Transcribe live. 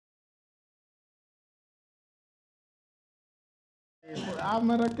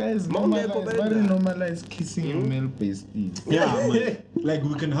America is very normalized kissing male besties. Yeah, man. Like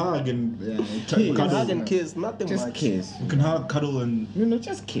we can hug and cuddle. Hug and kiss, nothing Just much. kiss. We can hug, cuddle, and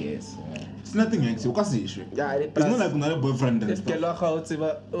Just kiss. it's nothing actually. What's the issue? Yeah, It's not like another boyfriend. And if stuff.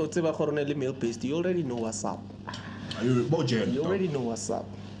 male paste, you already know what's up. You already know what's up.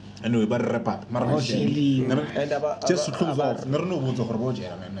 Anyway, but wrap up. And Just to close off. Never know what's over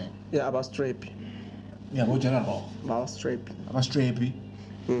Bojera, man. Yeah, about strap. Yeah, Bojera. About strap. About strapey.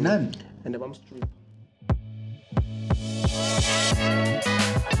 None. And about strap.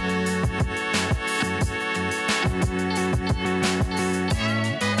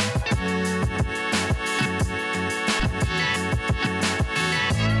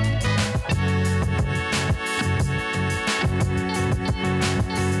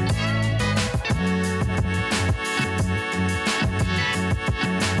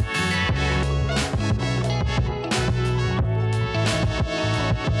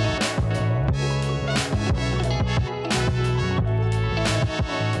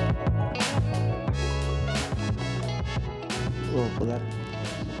 Oh, for that.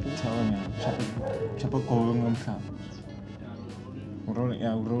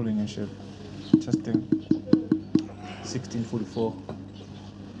 We're rolling and shit. Testing.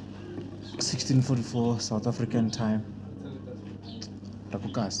 1644 South African time.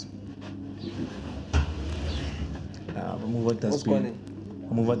 Rapukas. What's going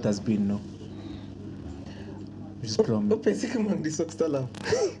on? What has been, no? Just plum. Pensei que o mano disse que está lá.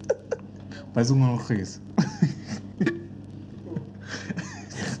 Mas Chris.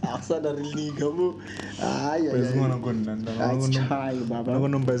 Sana religa mo. Ay. Mas I'm going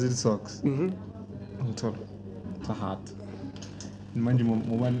to socks. Mhm. It's a heart. Manje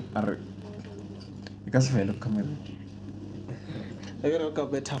one are. Because fellow camera. I got a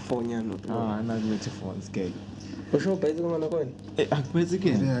better phone yan. I'm not going to phones gay. For sure, basically, man, going.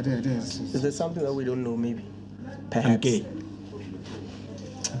 Basically, Is there something that we don't know? Maybe. Perhaps. I'm gay.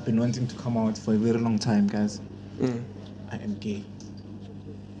 I've been wanting to come out for a very long time, guys. I am gay.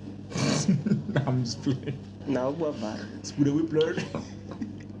 I'm just playing. Now what about? Spoon we blurred.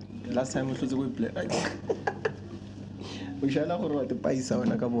 Last time we was we play. We shall not go to Paisa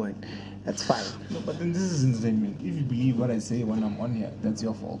when I come on. That's fine. No, but then this is entertainment. If you believe what I say when I'm on here, that's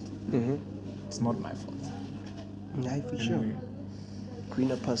your fault. It's not my fault. Yeah, for sure.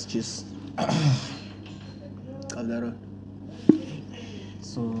 Greener pastures. Caldera.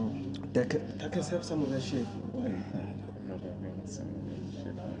 So That can have some of that shit.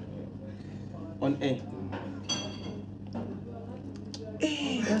 On air.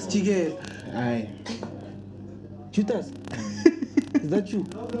 Hey, that's Chige. aye. Shooters. Is that you?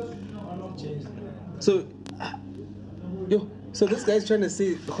 So, so this guy's trying to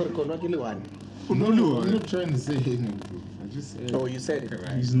say one. No, I'm not trying to say anything. I just said. Oh, you said it.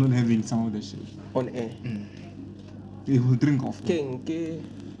 He's not having some of the shit. On air. He will drink off. I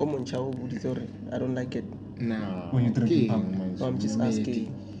don't like it. No. When you drink No, I'm just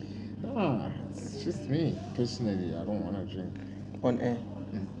asking. It's just me. Personally, I don't want to drink. On air.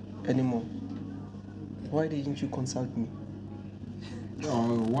 Anymore. Why didn't you consult me?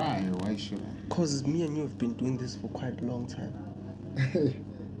 Oh, why? Why should I? Because me and you have been doing this for quite a long time.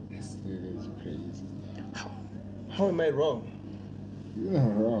 This is crazy. How am I wrong? You're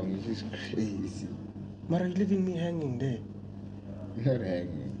not wrong. You're just crazy. But are you leaving me hanging there? You're not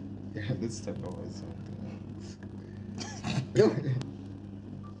hanging. Let's talk about something. Yo.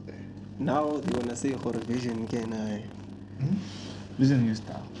 Now you wanna say for vision again? Vision your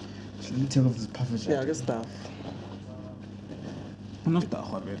style. Let me take off this puffer jacket. Yeah, I guess stuff. Not that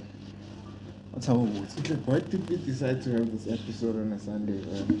hard, man. That's how it works. Why did we decide to have this episode on a Sunday,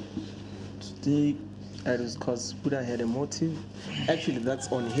 man? Today, it was because Buddha had a motive. Actually, that's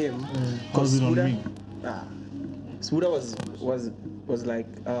on him. How's it on me? Buddha was like,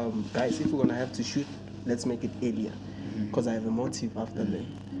 guys, if we're gonna have to shoot, let's make it earlier, because I have a motive after that.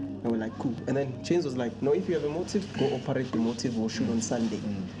 And we're like, cool. And then Chains was like, no, if you have a motive, go operate the motive or shoot on Sunday.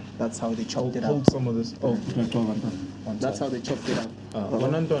 That's how they chopped it up. Hold some of this. Oh, That's how they chopped it up.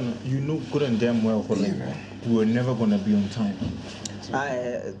 You know good and damn well for like, we were never gonna be on time.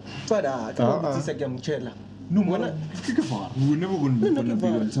 No, we were never gonna be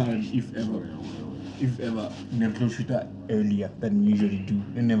on time if ever. If ever, we shoot earlier than we usually do.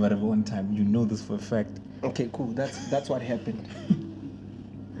 We never ever on time. You know this for a fact. Okay, cool. That's what happened.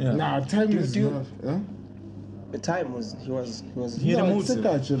 Yeah. Nah, time is not. The time was he He had a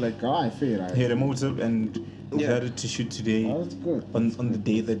motive. He had a motive and decided to shoot today. That's good. On the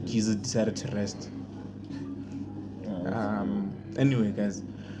day that Jesus decided to rest. Anyway, guys,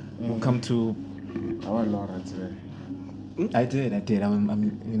 we'll come to our Lord today. I did.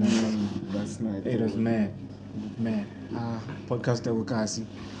 I'm you know, Last night. it was mad. Podcaster Wakasi.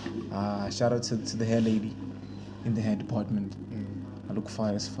 Shout out to the hair lady in the hair department. I look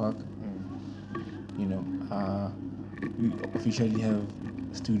fire as fuck. You know, we officially have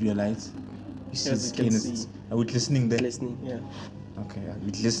studio lights. You see As you can see. Are we listening there? Listening, yeah. Okay,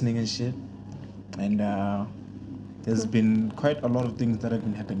 we're listening and shit. And there's been quite a lot of things that have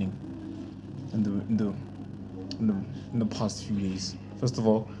been happening in the past few days. First of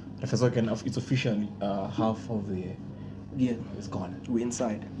all, it's officially half of the year Yeah. is gone. We're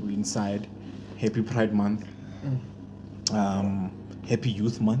inside. We're inside. Happy Pride Month. Happy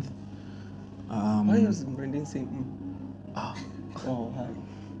Youth Month. Why is Brendan saying? Ah. Oh, hi.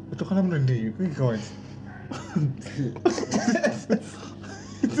 Ito ka naman hindi. Quick guys.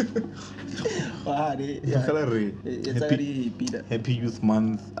 Happy Youth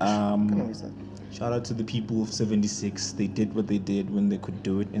Month. Shout out to the people of 76. They did what they did when they could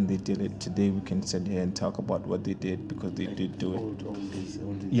do it, and they did it. Today we can sit here and talk about what they did because they did do it.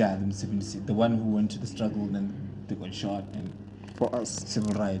 Old Yeah, the 76. The one who went to the struggle and then they got shot, and For us.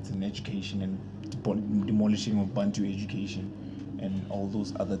 civil rights and education and demolishing of Bantu education and all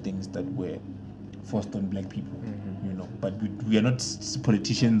those other things that were forced on black people, you know. But we are not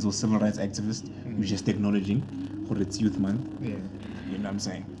politicians or civil rights activists. We're just acknowledging for its Youth Month. Yeah. You know what I'm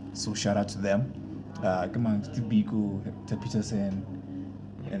saying? So shout out to them. Come on, Steve Biko, Peterson,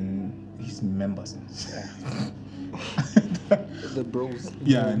 and his members. The bros.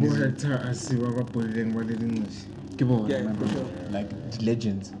 Yeah, and More his- hectare, I see what I put it in, what it is. Come on, Yeah, remember, for sure. like the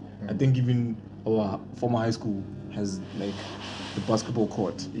legends. I think even our former high school has like the basketball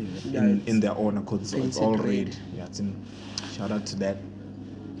court Yeah, in their honor code, so it's painted all red. red. Yeah, it's in. Shout out to that.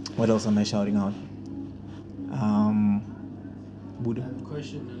 What else am I shouting out? Buddha.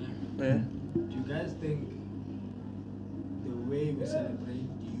 Question, Yeah. do you guys think the way we celebrate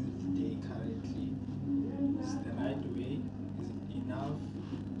Youth Day currently is the right way? Is it enough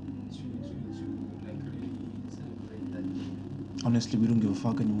to like really celebrate that day? Honestly, we don't give a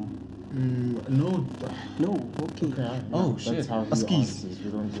fuck anymore. No. No, okay. Okay. Oh, That's shit. how he Askies. answers.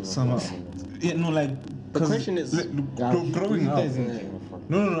 We don't give a Some fuck. yeah, no, like The 'cause question is- growing He up. doesn't give a fuck.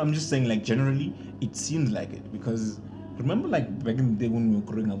 No, I'm just saying, like, generally, it seems like it because remember, like, back in the day when we were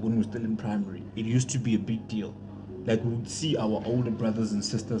growing up, when we were still in primary, it used to be a big deal. Like, we would see our older brothers and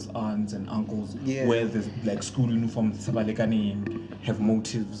sisters, aunts and uncles Yeah. wear the like school uniforms, sabalekani, and have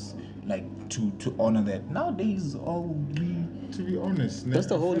motives like to honor that. Nowadays, all we To be honest, That's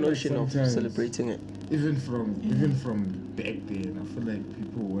the I whole feel like notion of sometimes, celebrating it. Even from back then, I feel like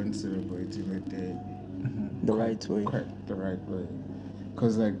people weren't celebrating it The right way. quite the right way.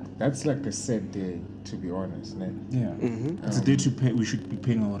 Cause like that's like a sad day, to be honest, né? yeah, Mm-hmm. it's a day to pay. We should be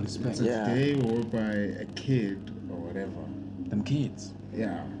paying our respect. It's a Yeah. day whereby a kid or whatever, Them kids.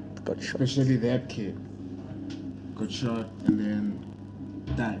 yeah, Got shot. especially that kid, got shot and then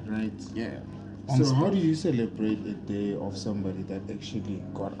died, right? Yeah. So how do you celebrate a day of somebody that actually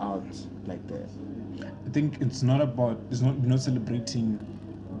got out like that? I think it's not we're not celebrating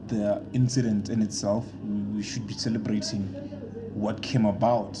the incident in itself. We should be celebrating what came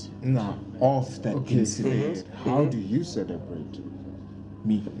about Nah. of that Okay, incident. how do you celebrate?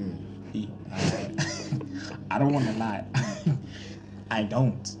 Me. I don't want to lie. I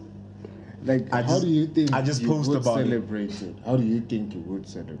don't. Like, I how just- do you think I just you post would about it. celebrate it? How do you think you would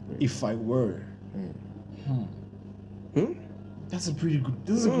celebrate? If I were. Hmm? That's a pretty good.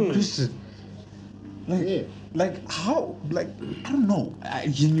 This is a good question. Like, Yeah. like how? Like I don't know. I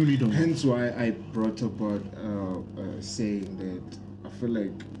genuinely don't know. Hence why I brought about saying that I feel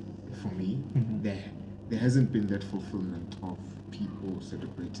like for me there hasn't been that fulfillment of people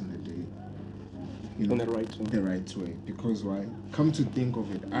celebrating the day, you know, In the right way. the right way. Because why? Come to think of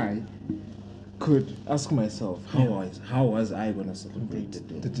it, I could ask myself how was I gonna celebrate the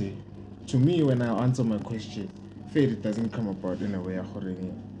The day? day. To me, when I answer my question, faith doesn't come about in a way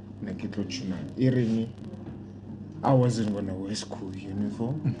I wasn't gonna wear school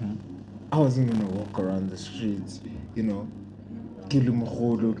uniform. I wasn't gonna walk around the streets, you know, keep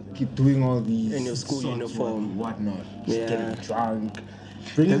doing all these In your school sorts uniform. and whatnot, Yeah. getting drunk,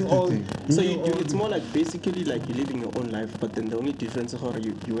 bringing That's the all. thing. So bringing all it's more like basically like you're living your own life, but then the only difference is how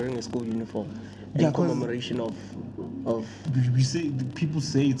you're wearing a school uniform in Yeah, 'cause- commemoration of We say the people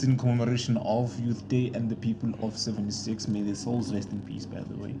say it's in commemoration of Youth Day and the people of 76. May their souls rest in peace. By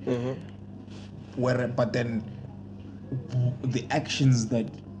the way. But then the actions that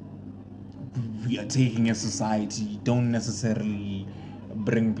we are taking as society don't necessarily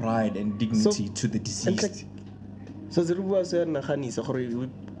bring pride and dignity to the and like, deceased. so the rules are naganisa gore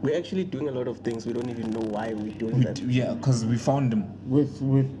We're actually doing a lot of things. We don't even know why we're doing that. Yeah, because we found them.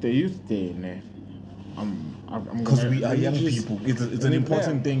 With the youth day, ne, I'm Because gonna- we are let me young just- people. It's an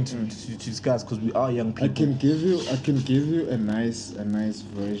important thing to discuss because we are young I people. can give you a nice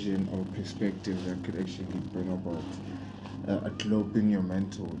version or perspective that could actually bring about a globe in your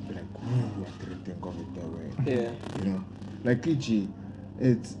mental. Be like, ooh, I didn't think of it that way. Yeah. You know, like e.g.,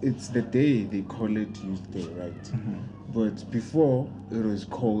 it's the day they call it Youth Day, right? Mm-hmm. But before it was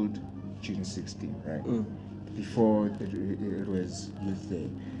called June16, right? Before it was Youth Day.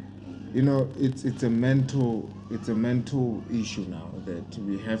 You know, it's a mental issue now that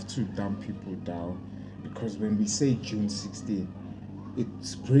we have to dumb people down, because when we say June16,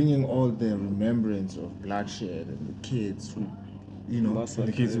 it's bringing all the remembrance of bloodshed and the kids who, you know, Massacre,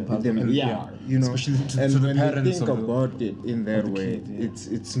 The kids who yeah. passed them, and, yeah, you know, especially to and the when parents you think of the- about it in that the way, kid, yeah.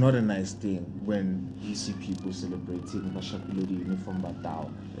 it's not a nice thing when you see people celebrating Bashapilodi uniform Batao,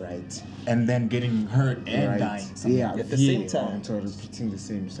 right? and then getting hurt and Right. dying. Yeah, At the same yeah, time. so repeating the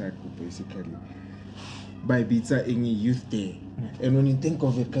same cycle basically. By Bita in Youth Day. And when you think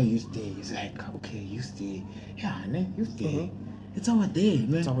of it, Youth Day, it's like, okay, Youth Day. Yeah, ne? Youth Day. It's our day,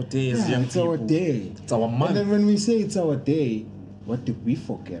 man. It's our day as yeah, young it's our people. day. It's our month. And then when we say it's our day, what did we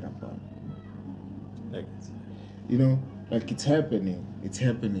forget about? Like, You know, like it's happening. It's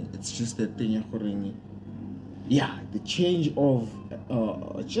happening. It's just that thing. Yeah, the change of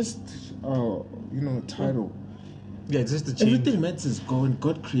title. yeah, it's just the change. Everything matters.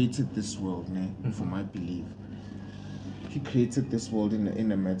 God created this world, ne? For my belief. He created this world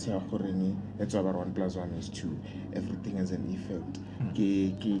in a matter of that's why 1 + 1 is 2. Everything has an effect.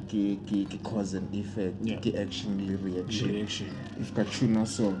 Ke cause and effect. Yeah. Ke action, reaction. Reaction. If Kachuna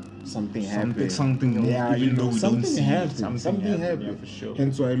saw something happen, something, yeah, even you though know, we something don't see it, happened. Something happened, happened. yeah, for sure.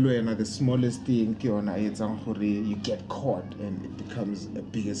 Hence why the smallest thing you get caught and it becomes a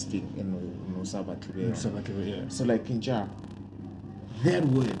biggest thing in Sabatube. Yeah. So like in that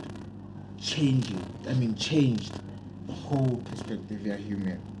word changed the whole perspective of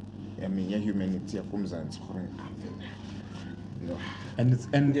human. I mean, your humanity comes and And it's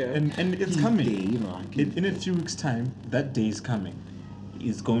and it's coming. Day, you know, In a few weeks' time, that day is coming.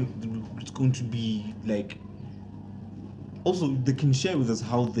 It's going to be like. Also, they can share with us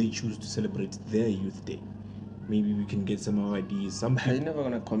how they choose to celebrate their Youth Day. Maybe we can get some more ideas. Some They're people. never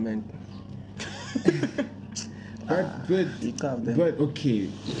gonna comment. But okay,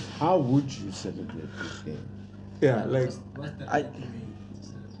 how would you celebrate this day? Yeah, like What's the I- right way to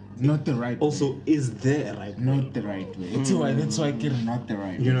celebrate? Not the right way. also is there right way? Not the right way. That's why I get not the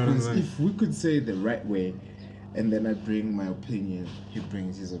right way. You know what I'm Because saying? if we could say the right way, and then I bring my opinion, he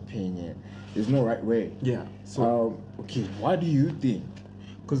brings his opinion. There's no right way. Yeah. So okay, what do you think?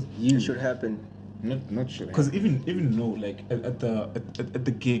 Because It should happen. Not sure. Because even though like at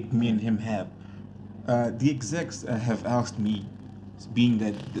the gig me and him have, the execs have asked me, being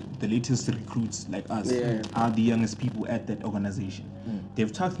that the latest recruits like us Yeah. are the youngest people at that organization.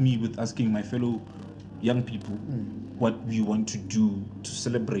 They've tasked me with asking my fellow young people what we want to do to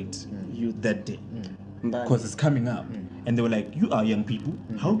celebrate that day. But Because it's coming up. And they were like, you are young people.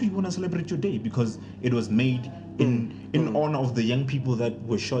 How do you want to celebrate your day? Because it was made in honor of the young people that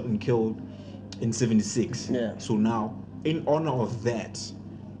were shot and killed in 76. Yeah. So now, in honor of that,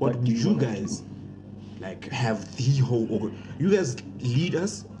 what What do do you you wanna guys like have the whole you guys lead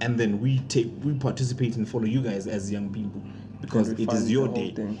us, and then we participate and follow you guys as young people, because And we it fund is your the whole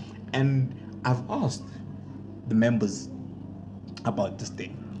day. thing. And I've asked the members about this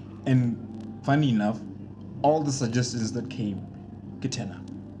thing, and funny enough, all the suggestions that came, Kitana.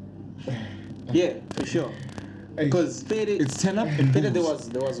 yeah, for sure. Because It's turn up and there booze.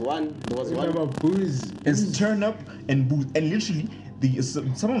 was one. Remember booze. It's turn up and booze, and literally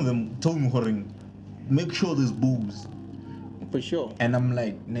some of them told me, "Horing, make sure there's booze." For sure. And I'm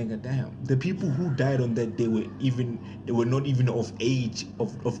like, nigga, damn. The people who died on that day were not even of age,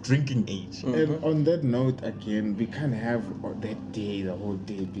 of drinking age. And on that note, again, we can't have that day, the whole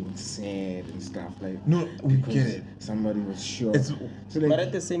day being sad and stuff like. No, we because get it. Somebody was shot. It's- So like, But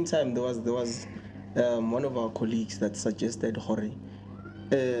at the same time, there was one of our colleagues that suggested, Hori,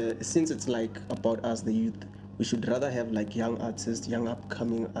 since it's like about us, the youth, we should rather have like young artists, young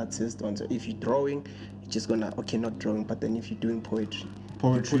upcoming artists. So if you're drawing, you're just gonna not drawing, but then if you're doing poetry,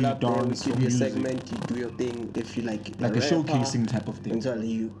 Poetry, you pull up there, we dance, give or you a music. segment, you do your thing. If you like Like a rapper, showcasing type of thing. Exactly,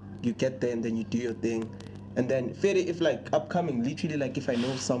 you get there and then you do your thing. And then fairly, if like upcoming, literally like if I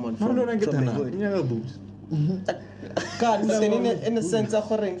know someone from, No, I get from that the now. hood. Yeah, booze. God, but then in a sense,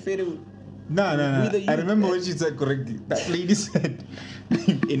 fairly, No. With the I youth, remember what she said correctly. That lady said,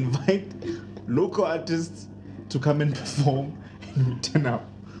 invite local artists to come and perform, and we turn up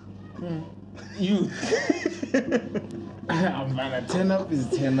You. Man, 10 up is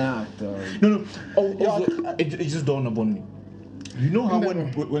 10 out, dog. No. Oh, also, it just dawned upon me. You know how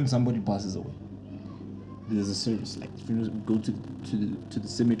when somebody passes away, there's a service. Like if you go to the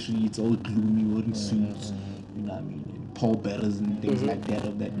cemetery, it's all gloomy, wearing suits. You know what I mean? And pallbearers and things like that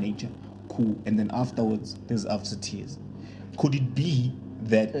of that nature. Cool. And then afterwards, there's after tears. Could it be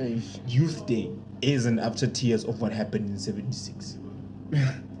that Youth Day is an after tears of what happened in '76?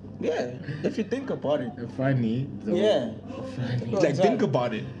 Yeah, if you think about it. Funny. Though. Yeah. Funny. Like, think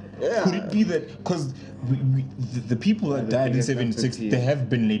about it. Yeah. Could it be that because the people that died in '76, they have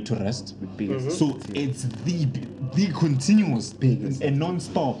been laid to rest? So it's the continuous and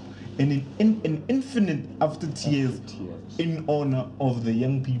non-stop and an infinite after tears in honor of the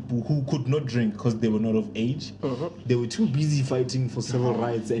young people who could not drink because they were not of age. They were too busy fighting for civil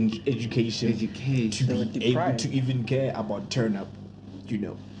rights and education to be able to even care about turn up, you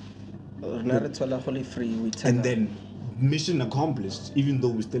know. And then mission accomplished, even though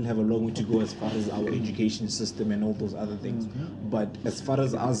we still have a long way to go as far as our education system and all those other things. But as far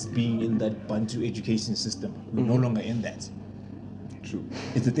as us being in that Bantu education system, we're no longer in that. True.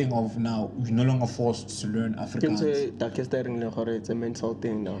 It's a thing of now we're no longer forced to learn Afrikaans. It's a mental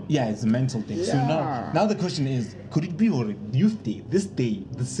thing now. Yeah, it's a mental thing. So now the question is, could it be already Youth Day, this day,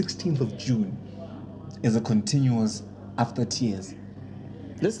 the 16th of June, is a continuous after tears?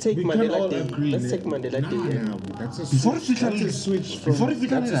 Let's take Mandela Day. Let's take Mandela Day. No, that's a Before switch. That's a switch from.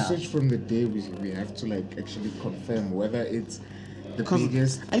 That's a that. switch from the day we have to like actually confirm whether it's the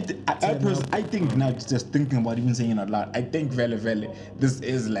biggest. I think now just thinking about even saying it out loud, I think Vele, this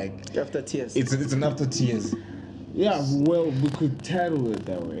is like after tears. It's an after tears. Yeah, well, we could title it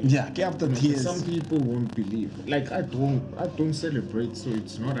that way. Yeah, after tears. Some people won't believe. Like I don't celebrate, so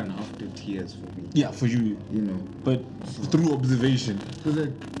it's not an after tears for me. Yeah, for you, you know. But through observation, because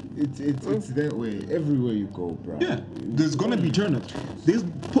like it's that way everywhere you go, bro. Yeah, there's gonna be turn-ups. There's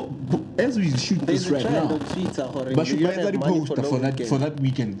as we shoot this right now. But should I the poster for that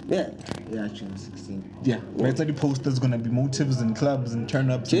weekend? Yeah, June16. Yeah, right at the poster. There's gonna be motives and clubs and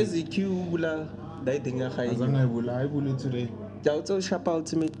turn-ups. Jay-Z Q today. Shop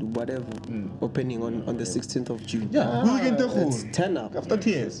Ultimate, whatever, opening on the 16th of June. Yeah, we'll get the whole 10 up. After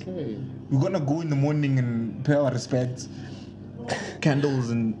tears. Okay. We're gonna go in the morning and pay our respects, candles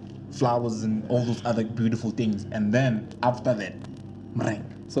and flowers and all those other beautiful things, and then after that, mreng.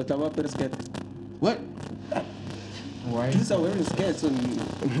 So what? Why? These are wearing skirts on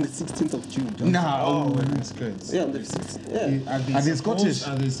the 16th of June. No, wearing skirts. Yeah, on the 16th. Yeah. Are they Scottish?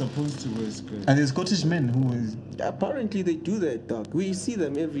 Are they supposed to wear skirts? Are they Scottish men who is? Apparently they do that, dog. We see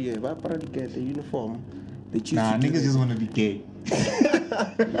them every year. But apparently get the uniform. They choose. Nah, niggas just want to be gay.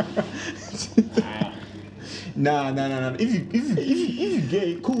 Nah. If you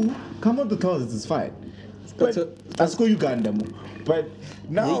gay, cool. Come out the closet, it's fine. But that's go Uganda, mo. But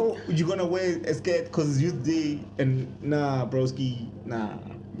now you're gonna wear a skirt because it's Youth Day, and nah, broski, nah.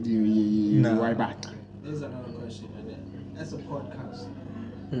 Nah. Why back? There's another question. As a podcast,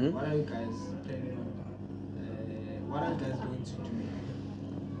 what are you guys planning on? What are you guys going to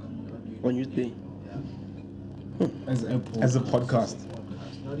do on Youth Day? Yeah. As a podcast.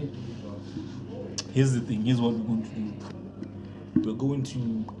 Not individual. Here's the thing. Here's what we're going to do. We're going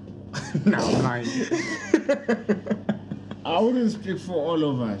to. Now I'm lying. I wouldn't speak for all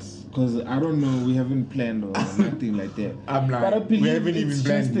of us because I don't know. We haven't planned or nothing like that. I'm lying. But I believe we haven't even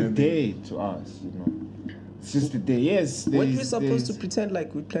planned. It's just a day to us, you know. It's just a day. Yes. When we're supposed to pretend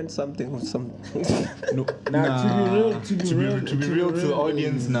like we planned something or something. No. To be real to the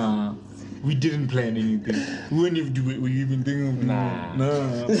audience, nah. We didn't plan anything. We weren't even doing. We even thinking of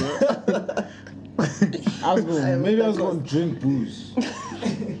Bro. I was going to drink booze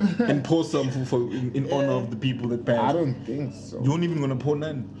and pour some in honor of the people that passed. I don't think so. You weren't even gonna pour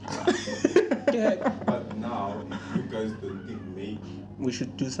none. But now, you guys don't think maybe we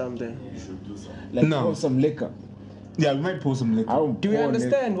should do something. you should do something. Like pour some liquor. Yeah, we might pour some liquor. Do we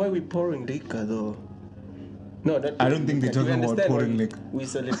understand why we're pouring liquor though? No, I don't think they're talking about pouring liquor. We're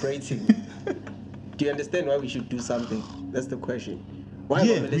celebrating. Do you understand why we should do something? That's the question. Why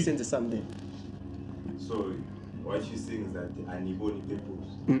Yeah, would we listen to something? So, what you're saying is that the Aniboni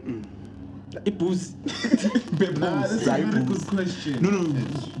peoples. Booze. Nah, that's a very good question. No.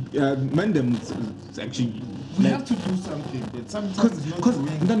 Mandem is actually. We have to do something, but sometimes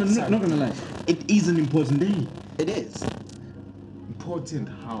not gonna lie, it is an important day. It is. Important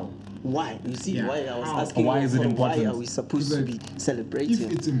how? Why? You see, Yeah, why I was how? asking Why is it important? Why are we supposed to be celebrating?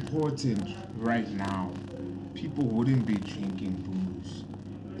 If it's important right now, people wouldn't be drinking booze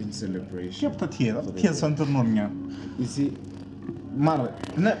in celebration. Here's something wrong. You see, Mara,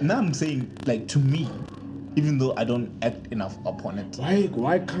 now I'm saying, like, to me, even though I don't act enough upon it.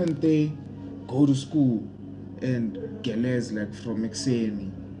 Why can't they go to school and gelez like from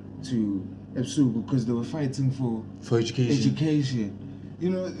Exeni to Epsugu because they were fighting for education? You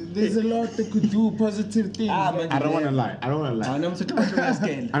know, there's a lot they could do, positive things. I don't want to lie. I don't want to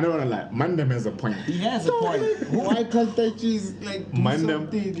lie. Mandem has a point. He has a point. Why can't they just like do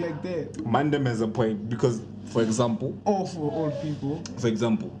something like that? Mandem has a point because, for example, or for all people. For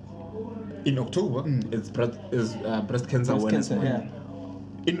example, in October, it's breast cancer awareness month. Yeah.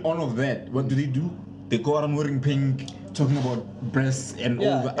 In honor of that, what do? They go around wearing pink, talking about breasts and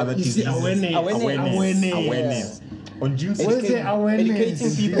all the other diseases. Awareness. On June 16th,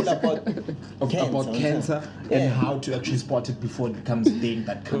 educating people about cancer and how to actually spot it before it becomes a thing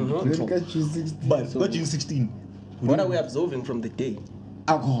that can be controlled. But June 16. What are we observing from the day?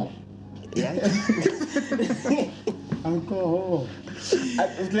 Alcohol. Yeah. Alcohol.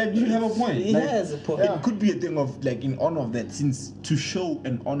 Like, you have a point. He has a point. It could be a thing of, like, in honor of that, since to show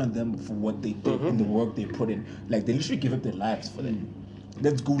and honor them for what they did and the work they put in. Like, they literally give up their lives for that.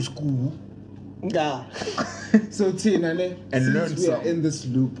 Let's go to school. Yeah. So Tina, and learn we are some. in this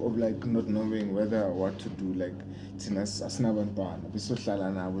loop of like not knowing whether or what to do. Like Tina asinabantwana bisohlala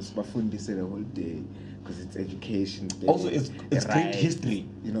nabo sibafundise the whole day because it's education day. Also, it's great history.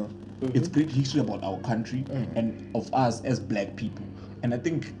 You know, it's great history about our country and of us as black people. And I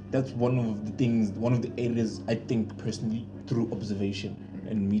think that's one of the areas I think personally through observation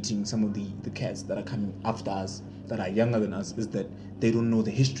and meeting some of the cats that are coming after us that are younger than us is that they don't know the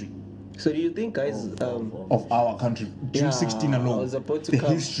history. So do you think, guys, of our country, June 16 alone,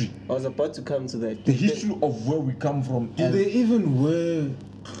 history. I was about to come to that. The history of where we come from. Do they even wear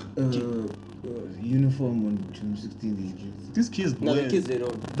uniform on June 16? These kids, no, the kids they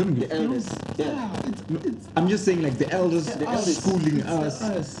don't. The elders, I'm just saying, like the elders schooling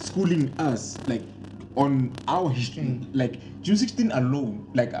us, like on our history, like June 16 alone,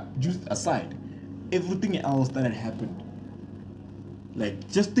 like just aside, everything else that had happened. Like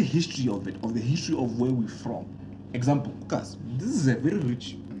just the history of it, of the history of where we're from. Example, guys, this is a very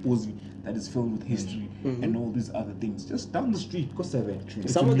rich Aussie that is filled with history and all these other things. Just down the street, Koseve.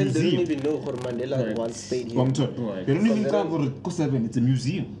 Some of them don't even know Gor Mandela once stayed here. They don't even cover Koseve. It's a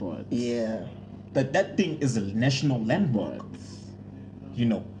museum. Yeah. But that thing is a national landmark. You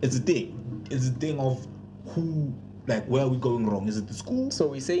know, it's a thing. It's a thing of who, like, where are we going wrong? Is it the school? So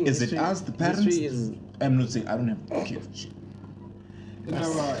we're saying is it us, the parents? I'm not saying I don't have kids. There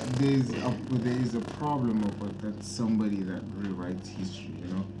is a problem about that somebody that rewrites history, you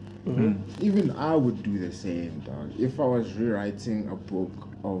know. Even I would do the same, dog. If I was rewriting a book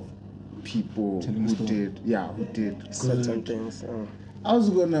of people who did certain things, I was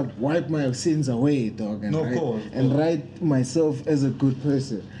gonna wipe my sins away, dog, and write myself as a good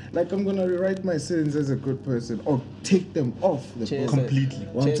person. Like I'm gonna rewrite my sins as a good person, or take them off the book completely.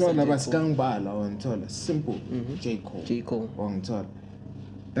 Simple. J. Cole.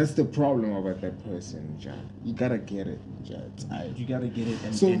 That's the problem about that person, John. You gotta get it, John. You gotta get it.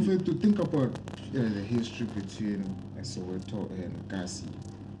 And so if you to think about the history between Soweto and Gasi,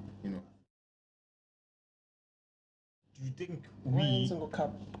 you know. Do you think we,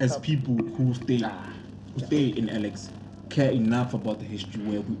 as people who stay in Alex, care enough about the history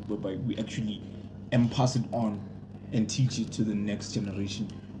whereby we actually pass it on and teach it to the next generation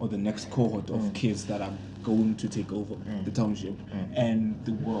or the next cohort of kids that are going to take over the township and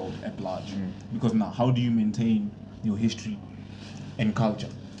the world at large? Because now, how do you maintain your history and culture?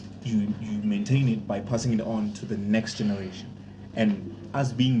 You maintain it by passing it on to the next generation. And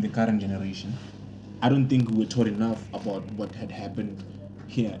us being the current generation, I don't think we were taught enough about what had happened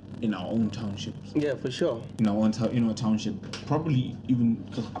here in our own townships. Yeah, for sure. In our township, probably even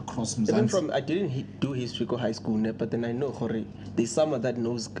across Mzansi. Even from, I didn't do history or high school, but then I know there's someone that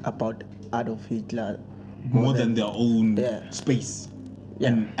knows about Adolf Hitler more than their own space. Yeah.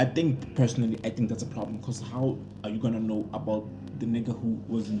 And I think personally, that's a problem, because how are you gonna know about the nigga who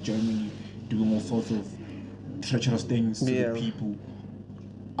was in Germany doing all sorts of treacherous things to the people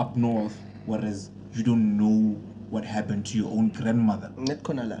up north, whereas you don't know what happened to your own grandmother? Net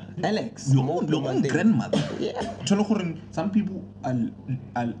Konala. Alex. Your own grandmother. Yeah. Some people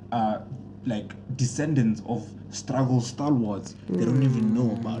are like descendants of struggle stalwarts. They don't even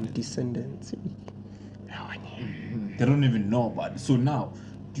know about it. Descendants. They don't even know about it. So now,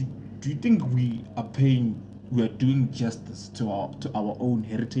 do you think we are doing justice to our own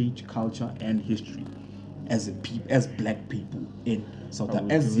heritage, culture, and history as black people in South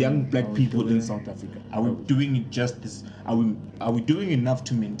Africa, as young black people in South Africa? Are we doing it justice? Are we doing enough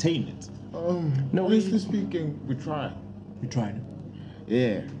to maintain it? No, honestly speaking, we try. We trying.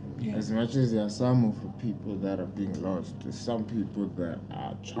 Yeah. Yeah. As much as there are some of the people that are being lost, there's some people that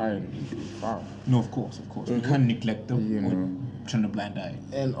are trying to be found. No, of course. We can't neglect them You or know. turn a blind eye.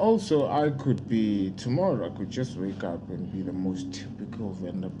 And also, tomorrow I could just wake up and be the most typical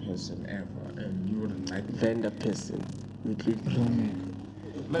vendor person ever, and you wouldn't like me. Vendor person.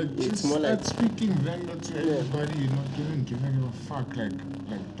 Like, It's just more start like- speaking vendor to everybody, you're not giving a fuck.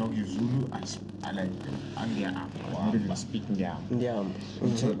 Like Doggy Zulu, I like Andia. I'm not even speaking Yam. Yeah.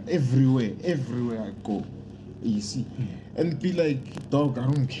 So everywhere I go, you see, and be like, dog, I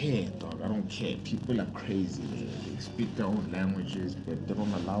don't care. People are crazy. They speak their own languages, but they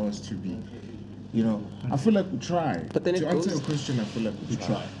don't allow us to be. You know, I feel like we try. But then to it answer goes- your question, I feel like we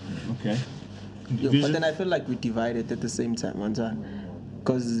try. Okay. But then I feel like we divided at the same time,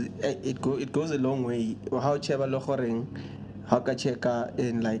 because it goes a long way. How cheba lochoring, how ka cheka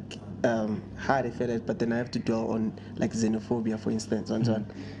in like how they feel it, but then I have to dwell on like xenophobia, for instance.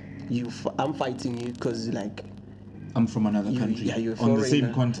 I'm fighting you because like I'm from another country. you're a on the same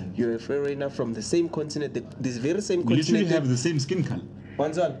foreigner. continent. You're a foreigner from the same continent. This very same We literally continent. have the same skin color,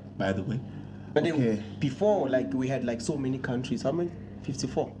 Wanzan. by the way. But Okay. then before, like we had like so many countries. How many?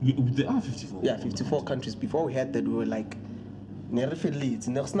 54. There are 54. Yeah, 54 countries. Before we had that, we were like, these.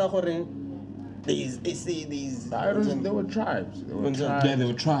 They were tribes. Yeah, they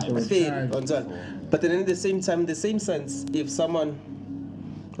were tribes. They were Fair, tribes Gonzalo. before. But then in the same time, the same sense, if someone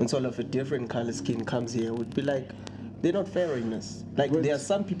on sort of a different color skin comes here, would be like, they're not foreigners. Like But- there are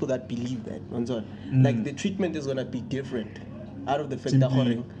some people that believe that, Gonzalo. Like the treatment is gonna be different, out of the fact that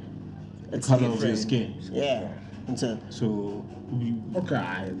Simply it's color of different. your skin. Yeah, Gonzalo. So Okay,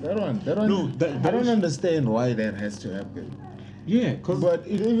 I don't understand why that has to happen. yeah, because But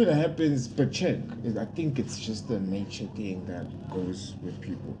it even happens, but check. I think it's just a nature thing that goes with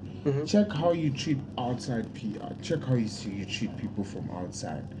people. Check how you treat outside people. Check how you treat people from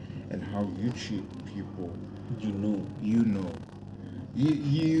outside, and how you treat people. You know.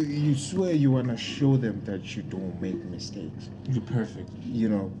 You swear you wanna show them that you don't make mistakes. you're perfect. You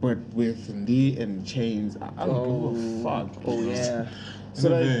know, but with knee and chains, I don't give a fuck. Oh yeah. So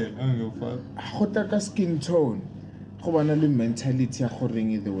like, I don't give a fuck. go taka skin tone. Go bana le mentality ya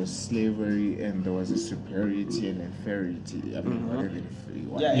goreng there was slavery and there was a superiority and inferiority. I mean,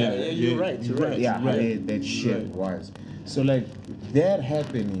 whatever Yeah, you're right. You're right. Yeah, right. that shit was. So like that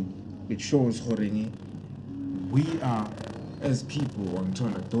happening, it shows goreng we are as people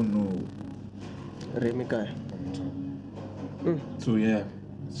don't know. Remikai. So yeah,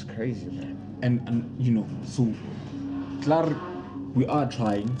 It's crazy, man. and you know, so clar, we are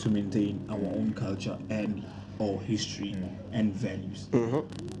trying to maintain our own culture and our history and values.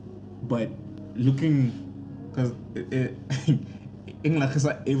 But looking, because English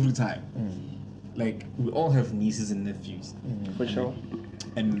every time, like we all have nieces and nephews, For sure.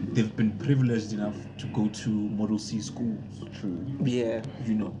 and they've been privileged enough to go to Model C schools. True. Yeah.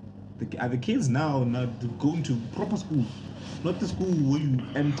 You know, the kids now going to proper school, not the school where you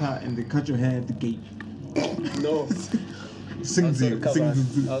enter and they cut your hair at the gate. No. Sing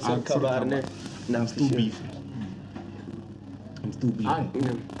Also cover. I'm still beefing.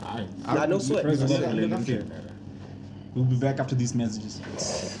 Nah, no sweat. We'll be back after these messages.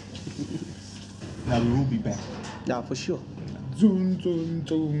 Now we will be back. Nah, for sure. Zoom, zoom,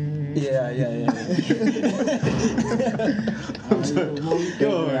 zoom. Yeah. Yeah,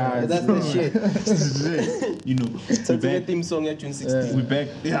 That's the shit. You know, That's we're the back. theme song at June16. We're back.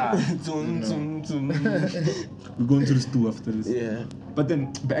 Yeah. Zoom, zoom, zoom. We're going to the stew after this. Yeah. But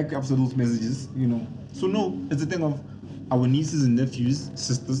then back after those messages, you know. So no, it's a thing of our nieces and nephews,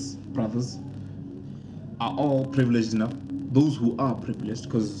 sisters, brothers are all privileged enough. Those who are privileged,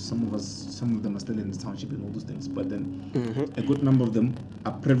 because some of them are still in the township and all those things. But then a good number of them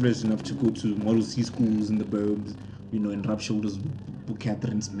are privileged enough to go to Model C schools in the burbs, you know, and rub shoulders with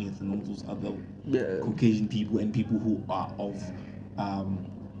Catherine Smith and all those other Caucasian people and people who are of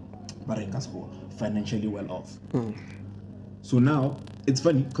financially well off. So now it's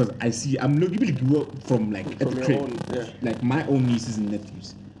funny because I'm looking from like at From the your crib, own, yeah. like my own nieces and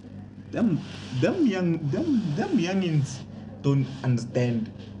nephews. Them youngins don't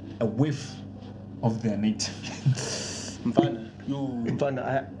understand a whiff of their native.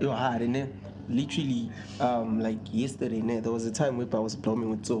 Mfana, hard, ne? Literally, like yesterday, ne, there was a time where I was plumbing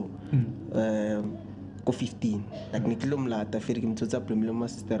with Zo. Go 15. Like Nikilumla, I feel like I'm to my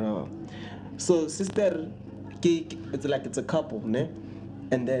sister. So sister, it's like it's a couple, ne?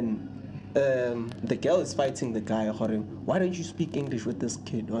 And then the girl is fighting the guy. Why don't you speak English with this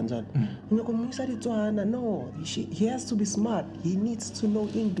kid? No, he has to be smart. He needs to know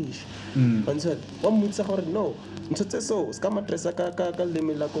English. No.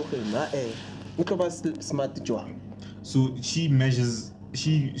 So she measures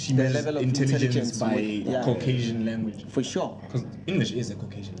measures level of intelligence by with- Caucasian language. For sure. Because English is a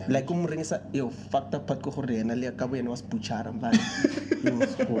Caucasian language. Like yo fucked up part ko gore yena le ka boyena was butchara mbane.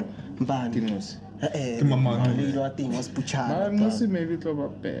 Ke mama. Was butchara. But Ngosi maybe it's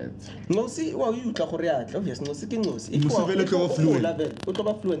about bad. No see wa you tla gore ya obviously no see ke ngosi. Ngosi vele tlo ba fluent. O tlo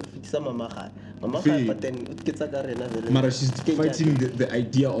ba fluent fitisa mama ga. Mama Fee. ga but then it gets ka rena vele. Mara, she's fighting the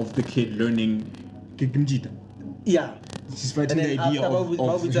idea of the kid learning Kikimjita. Yeah. She's fighting the idea of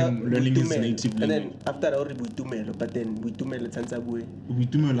him learning his native and language. then after already Buitumelo, but then Buitumelo Tanzabue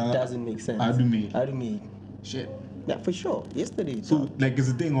Uitumela doesn't make sense. Adume. Shit. Yeah, for sure. Yesterday. So like it's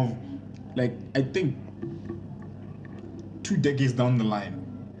a thing of like I think 2 decades down the line,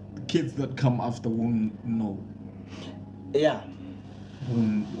 the kids that come after won't know. Yeah.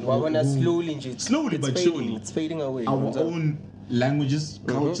 When slowly, Slowly it's but fading, surely. it's fading away. Our own languages,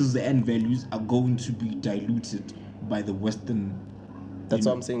 cultures, and values are going to be diluted by the Western. That's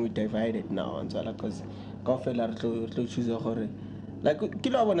why I'm saying we divided now, and so because choose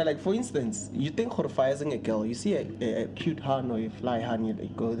like for instance, you think horrifying a girl, you see a cute hen or a fly hen, you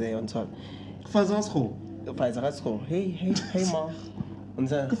go there on top. Hey, ma.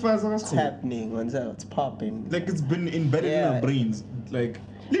 What's happening? What's popping? Like it's been embedded in our brains. Like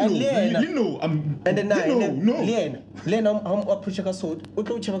And Lino, and then Lena, I'm approaching a sword.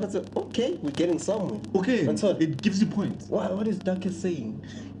 Okay, we're getting somewhere. Okay, And so, it gives you points. what is Ducky saying?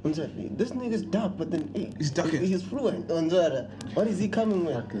 This nigga's dark, but then He's dark. He's fluent. What is he coming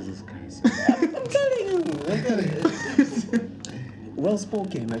with? Fuck is this guy? I'm telling you. Well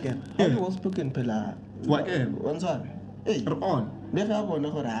spoken again. How Yeah. well spoken, Pela? What? Yeah. Hey, On. never have one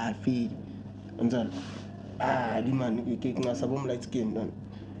of her feed. The man, kicking us a boom like skin.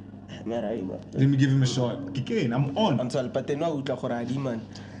 Let me give him a shot. Again, I'm on. Ansal patena utla gore di man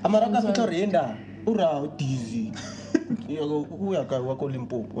amaraka fitla renda ura dizzy yo go ya ka wa ko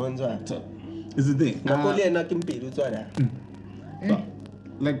Limpopo wanza Is the thing. na ko le ena ke mpedi tswala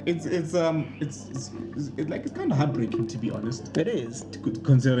Like it's like it's kind of heartbreaking, to be honest. it is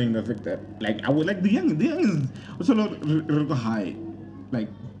Considering the fact that like I would like the young is also not high, like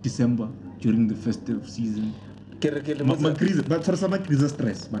December during the festive season. But for some Makriza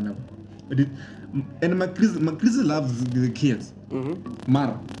stress, man. And Makriza loves the kids.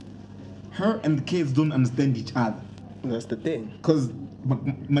 Mara, her and the kids don't understand each other. that's the thing Because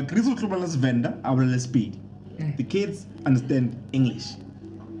Makriza is vendor, I will speed. The kids understand English.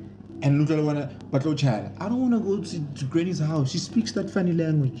 And but child, I don't want to go to Granny's house. She speaks that funny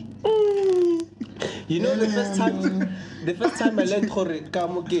language. you know the first time I learned gore ka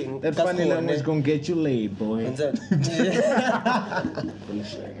mo keng That funny language gonna get you laid, boy.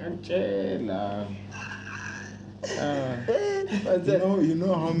 You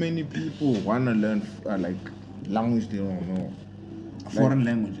know how many people wanna learn like language they don't know. Foreign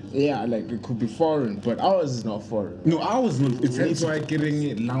languages. Yeah, like it could be foreign, but ours is not foreign. No, ours not. That's why getting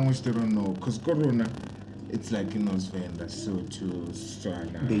it language they don't know. Cause Corona, it's like it's Venda, Soto,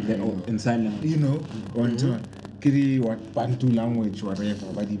 Swana. They let in sign language. You know, one time. Kiri what Bantu language, whatever,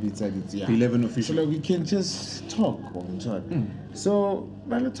 but if it's like it's 11 So official. like we can just talk on time. So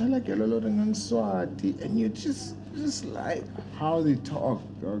Balotala Gelolo and Swati, and you just like how they talk,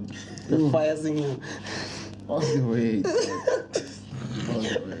 dog. the fire singing All the way. All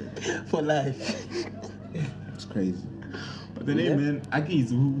the way. for life. It's crazy. But then, hey man, Akis,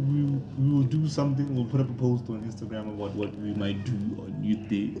 we will do something. We'll put up a post on Instagram about what we might do on Youth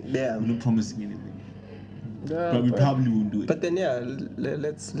Day. Yeah. We're not promising anything. Yeah, But we probably won't do it. But then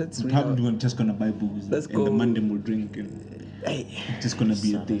let's we read probably out. doing just gonna buy booze. Let's and go. the Monday we'll drink. And Hey, it's just gonna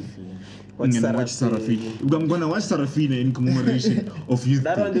be a thing. What's I'm gonna watch Sarafina? Sarafina. I'm gonna watch Sarafina in commemoration of Youth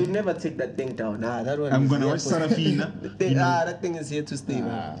that one Day. they'll never take that thing down. That one. I'm is gonna here watch for- Sarafina. The thing, you know. that thing is here to stay.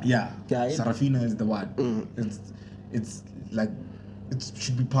 Man. Yeah, Yeah, it- Sarafina is the one. It's like it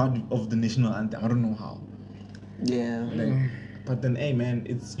should be part of the national anthem. I don't know how. Yeah. Like, but then, hey man,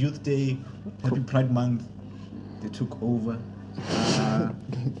 it's Youth Day, Happy Pride Month. They took over.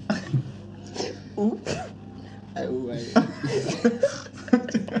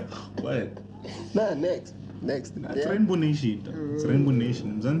 What? Nah, next. It's Yeah. Rainbow Nation. It's Rainbow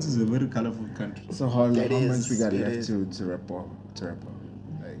Nation. Mzansi is a very colorful country. So how It is, much we got it left is. to wrap up?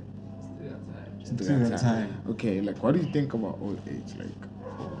 Like Still got time. Okay, like what do you think about old age? Like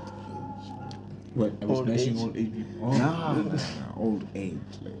What? I was Old smashing age. old age people. Oh. nah, old age.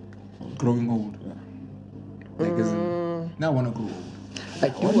 Like growing old. Like, now I want to grow old. I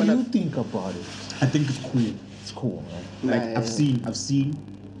do What do wanna. you think about it? I think it's cool. It's cool, man. Like I've seen.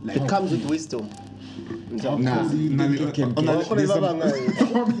 Like It comes with wisdom. How cool do you think it can get?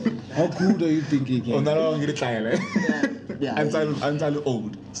 How cool do you think it can get? Yeah. Until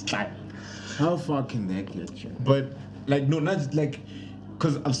old. Style. How far can that get you? But like no, not just like,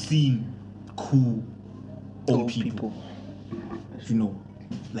 cause I've seen cool old people. You know,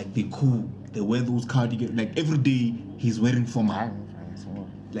 like they're cool. They wear those cardigans. Like every day he's wearing formal.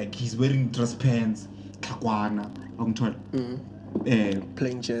 Like he's wearing dress pants, kakwana,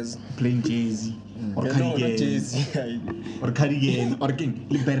 Plain chairs. plain jersey, or Yeah, no, not cardigan, jersey. or cardigan, or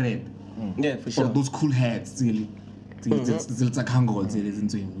beret, Yeah, for or sure. those cool hats. Really, it's a kango.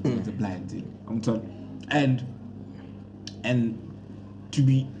 It's a blind. I'm telling. And to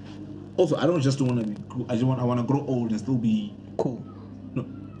be also, I don't just want to be cool. I want to grow old and still be Cool.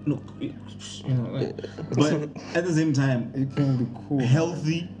 no, you know, like, but at the same time, It can be cool.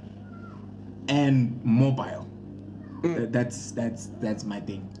 healthy and mobile. That's my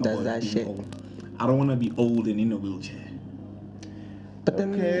thing. That's about that being shit. old. I don't want to be old and in a wheelchair. But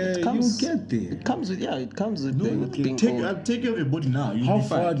then Okay, it comes. you get there. It comes with No, being take old. care of your body now. You'll How be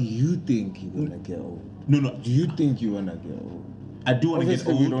fine. far do you think you're gonna get old? No. Do you think you wanna get old? I do want to get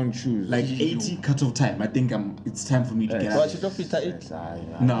Obviously, old. we don't choose. Like 80 cut-off time. I think it's time for me to get What out. you don't fit it?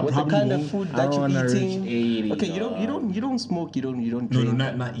 No, With the probably kind of won't. food I that don't you're wanna reach eating. 80, Okay, you don't smoke. You don't No, drink.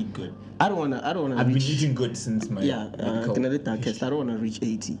 not eat good. I don't wanna. I've been reach. eating good since my medical. Can I let that case? I don't wanna reach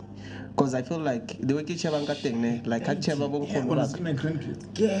 80. Because I feel like the way Kicheva thing, like I Yeah, when I see my grandkids.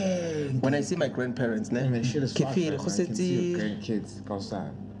 Yeah. when I see my grandparents, I mean, shit is fucked, man. I can see your grandkids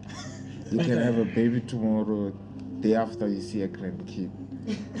outside. You can have a baby tomorrow, day after you see a grandkid.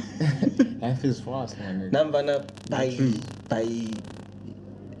 Life is fast, man. Nambana by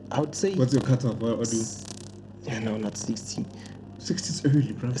I would say What's your cutoff? What do you? yeah, no, not 60. 60 is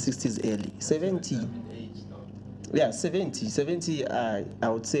early, bro. 60 is early. 70. Yeah, 70. I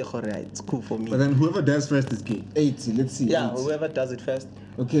would say alright, it's cool for me. But then whoever dies first is gay. 80, let's see. Yeah, 80. whoever does it first.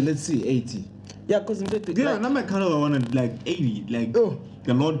 Okay, let's see, 80. Yeah, because Yeah, not my cutoff. I want to like 80. Like Oh.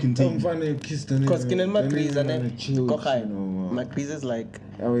 the Lord can take. I'm me. finding kids don't because even- Kinan don't Macri is even wanna chill, Kochai. you know, man. Macri is like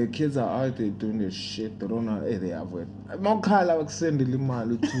Our kids are out there doing their shit. They don't know. Hey, they have it. Mokhala was sending them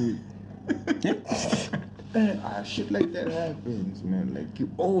all to. Shit like that happens, man. Like you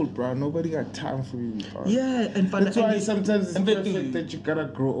old, bro. Nobody got time for you. Bro. Yeah, and That's why sometimes it's and then perfect you- that you gotta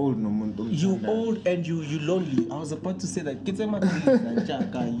grow old. No man, don't you do that. old and you lonely. I was about to say that kids are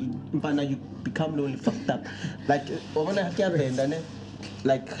you become lonely, fucked up. Like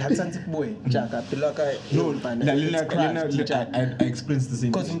like Hatsantik boy, Jaka, Pilaka, No, I experienced the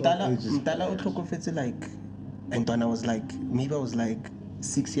same because thing. Mtala Otlokofetse like, and when I was like, maybe I was like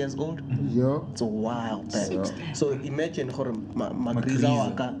 6 years old. Yo. It's a while back. So imagine her Makriza. Makriza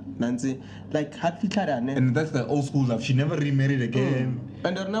waka Nancy like had fitara And that's the old school love. She never remarried again.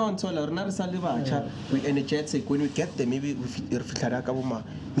 and now until we energetic when we get there maybe we fitara kabuma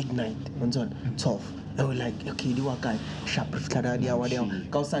midnight until 12. And we're like, okay, do what guy? Sharp fitara dia wadia.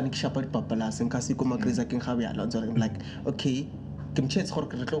 Kausani sharp papalas and kasi ko Makriza king Javier. I'm like, okay. But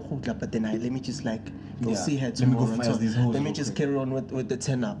then let me just like go Yeah. see her Let me go tomorrow. fire these hoes Let me real just quick. carry on with the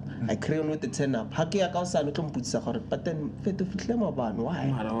 10 up. I carry on with the 10 up. Haki akausa no tlomputsa gore but then feto fitlema ban why?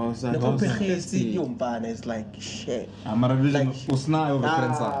 Mara was that- No was that compegesi nasty? yombana is like shit. Mara vision Like- usna over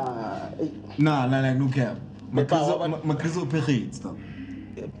Nah, like no cap. Makrizo pegate stuff.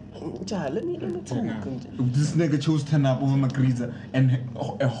 Ja, let me talk. This nigga chose 10 up over Makriza and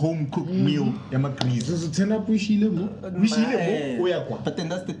a home cooked meal ya Makriza. So turn up wishile mo. Wishile mo oya kwa. But then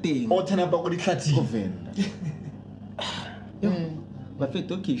that's the thing. Or 10 up ako di tlati. But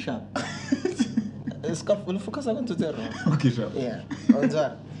feto okay sharp. Scuff will focus on to the Okay, sure. Yeah.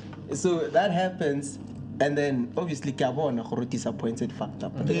 So that happens. And then obviously Kabona Horo disappointed, fucked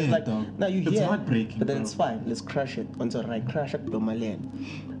up. But then Yeah, it's like dog. now you It's here, heartbreaking, but then bro. it's fine. Let's crash it. Until right, crash it blow my land.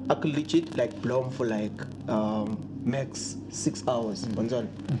 I could legit like blow 'em for like max 6 hours. Until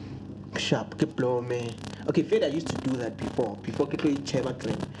sharp keep blow me. Okay, Fed I used to do that before get really cheba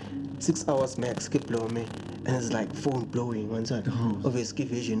train. 6 hours max keep blow me. And it's like phone blowing one side. Obviously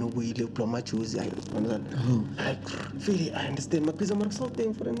vision no we blow my choose one side. Like really I understand my because I'm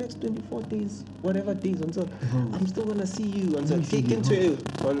something for the next 24 days, whatever days one side. I'm still gonna see you one side. Kick into you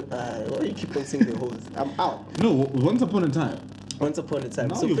on why you keep on saying the hoes. I'm out. No, once upon a time. Once upon a time.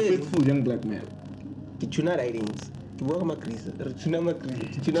 Now So you're fairly, faithful young black man. Kituna writings. Kiboga makriza. Kituna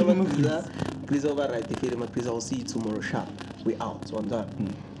Kriza over right. If you makriza, I'll see you tomorrow sharp. We out one time.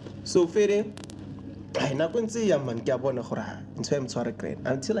 So fairly, I nako ntse ya man ke a bona gore ntse I'm tshware grand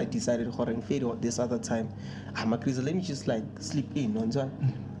until I decided gore fade this other time Makriza, let me just like sleep in on that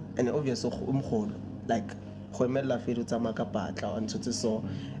and obviously umkholo like go emela fade tsa makapatla on tshotse so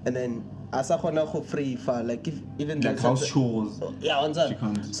and then asa khona go free fa like if even like house chores. yeah on that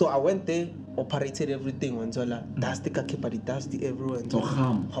can't. so I went there operated everything on zola dusty ka keep the dusty everywhere So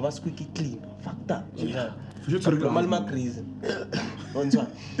ham. ga ba squeaky clean fucked up yeah For sure, normal Makriza on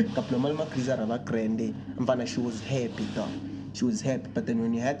that normal Makriza ra ba grande mfana she was happy though. She was happy, but then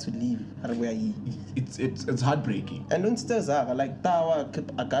when you had to leave, it's heartbreaking. and don't stay like tawa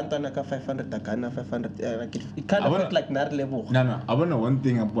akanta ka 500 akana 500 like it kind of felt like nar level. No. I wanna one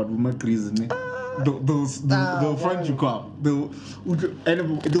thing about women crazy. They'll front you up. They'll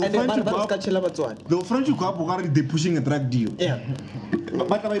front you up. They're pushing a drug deal. Yeah.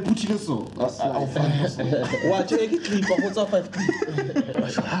 But I put you so. I'll find you so. Watch it clip of what's 5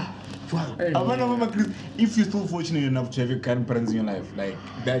 if you're still fortunate enough to have your grandparents in your life, like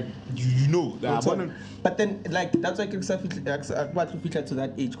that, you know that. But then, like that's why I feel to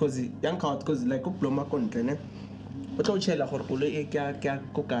that age, because young crowd, because like diploma content, but I'll tell you how to e kya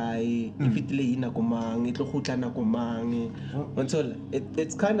kokai, if it lay in a komang, it look na komang, until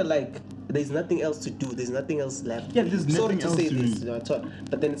it's kind of like there's nothing else to do, there's nothing else left. Yeah, there's nothing else to do.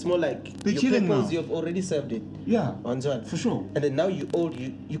 But then it's more like they're your chilling purpose, now. you've already served it. Yeah, until for sure. And then now you old,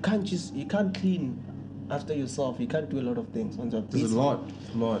 you can't clean after yourself. You can't do a lot of things. There's a lot.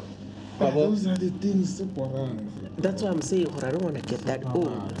 But those are the things. That's why I'm saying, I don't want to get that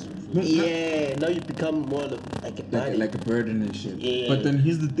old. Yeah, now you become more like a body. Like a burden and shit. Yeah. But then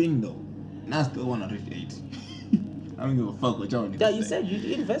here's the thing though. I still want to reach 80. I don't give a fuck what y'all need to say. You said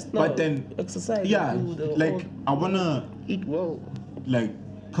you invest now. But then exercise. Yeah, like I wanna eat well. Like,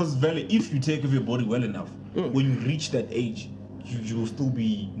 cause really, if you take care of your body well enough, when you reach that age, you'll still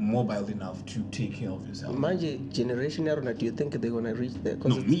be mobile enough to take care of yourself. Mind you, generation Aruna, do you think they're gonna reach there?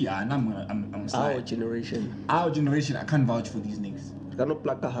 No, me, I'm our generation. Our generation, I can't vouch for these niggas. Cannot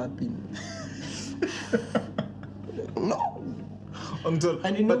pluck a happy. No. And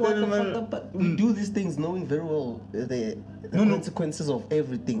you know but we do these things knowing very well the consequences of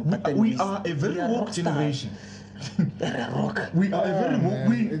everything. But then we are a very woke generation. We are a very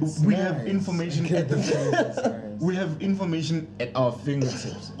woke. We have information at we have information at our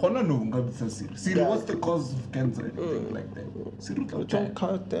fingertips. What's the cause of cancer? Anything like that.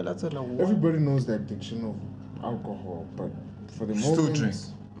 Everybody knows the addiction of alcohol, but for the moment, still drink.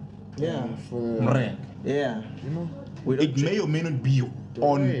 Yeah. You know, it may or may not be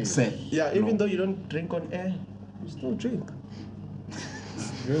on set. Yeah, even though you don't drink on air, you still drink.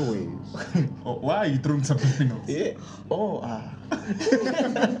 There ways. Why are you throwing something else? Yeah. Oh, I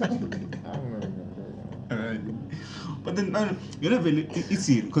don't know. But then, you know, it's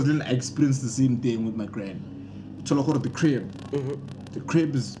here because then I experienced the same thing with my grand. The crib. The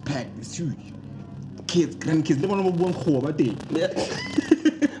crib is packed. It's huge. Kids, grandkids. They want to go home.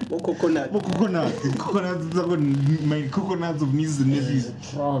 Coconuts of nieces and nephews.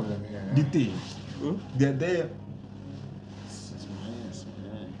 There's a problem here. They're there.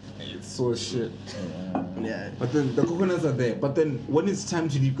 It's so shit. yeah. But then the coconuts are there. But then when it's time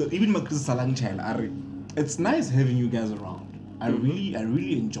to leave, even my Salang child, it's nice having you guys around. I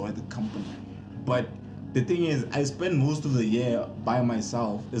really enjoy the company. But the thing is, I spend most of the year by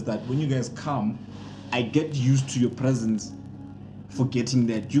myself. Is that when you guys come, I get used to your presence, forgetting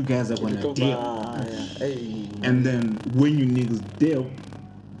that you guys are gonna deal. And then when you niggas deal,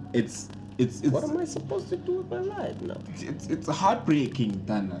 it's what am I supposed to do with my life now? It's heartbreaking,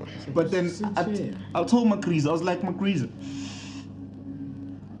 Dana. But then I told Makriza, I was like, Makriza.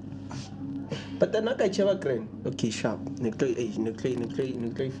 But then I got you grain. Okay, sharp.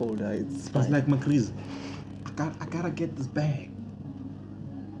 Nuclear folder. It's fine. I was like, Makriza, I gotta get this bag.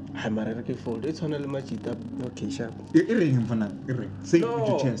 I'm a folder. It's on a machita. Okay, sharp. Earring for now. Earring. Say it with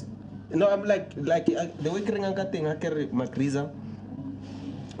your chest. No, I'm like the way I thing I carry Makriza.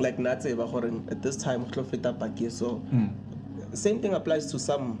 Like Natse at this time so same thing applies to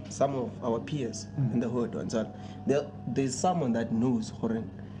some of our peers in the hood. There's someone that knows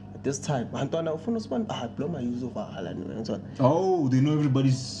at this time. Oh, they know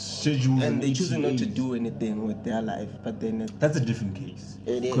everybody's schedule and they're choosing not to do anything with their life. But then that's a different case.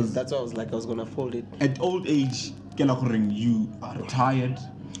 It is. That's why I was gonna fold it. At old age, you are retired.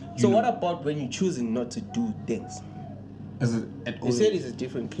 So what about when you're choosing not to do things? You said it's a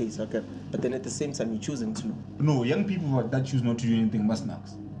different case, okay? But then at the same time, you're choosing to. No, young people that choose not to do anything must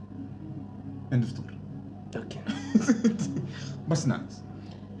snacks. End of story. Okay. Must snacks.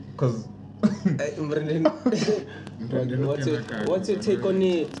 Because Brendan, what's your take on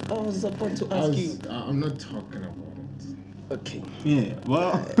it? I was about to ask you. I'm not talking about it. Okay. Yeah,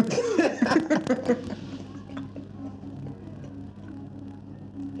 well.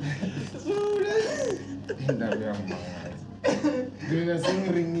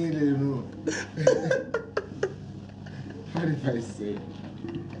 What if I say?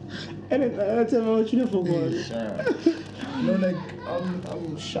 And then tell me what you for. No, like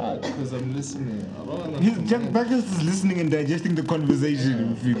I'm shy because I'm listening. I don't wanna Jack Backus is listening and digesting the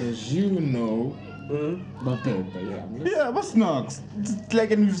conversation. because you know. But yeah, I'm listening. Yeah, but snacks. It's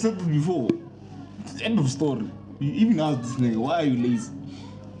like, and we've said this before. It's the end of story. You even asked this nigga, why are you lazy?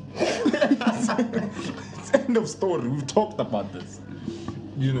 It's end of story. We've talked about this.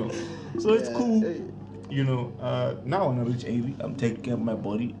 You know. So it's cool. You know, now when I reach 80, I'm taking care of my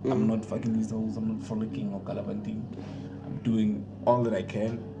body. I'm not fucking these hoes. I'm not frolicking or calabanting. I'm doing all that I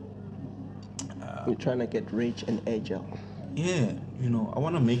can. We're trying to get rich and agile. Yeah, you know, I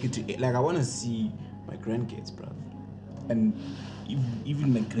want to make it to, like, I want to see my grandkids, bro. And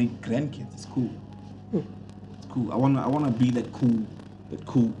even my great grandkids. It's cool. It's cool. I wanna be that cool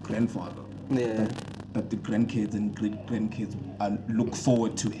grandfather. Yeah. That the grandkids and great grandkids look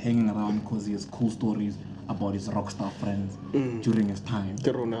forward to hanging around because he has cool stories about his rock star friends during his time.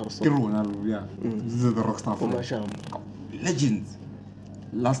 Ronaldo, yeah. These are the rock star friends. Legends.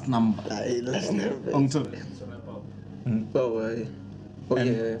 Last number. Last number. Oh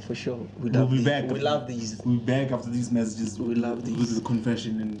yeah, for sure. We'll be back. We love these. We'll be back after these messages. We love these. With the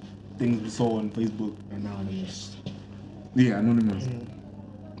confession and things we saw on Facebook. Anonymous. Yeah, anonymous.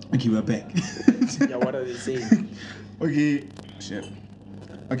 Okay, we're back. Yeah, what are they saying? Okay, shit.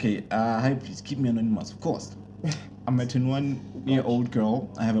 Okay, hi, please keep me anonymous, of course. I'm a 21-year-old girl.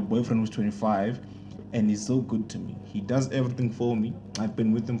 I have a boyfriend who's 25, and he's so good to me. He does everything for me. I've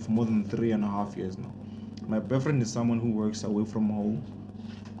been with him for more than 3.5 years now. My boyfriend is someone who works away from home.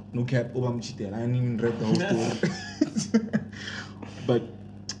 No cap, I didn't even read the whole story. But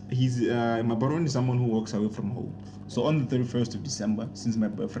my boyfriend is someone who works away from home. So on the 31st of December, since my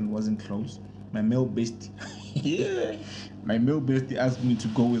boyfriend wasn't close, my male bestie asked me to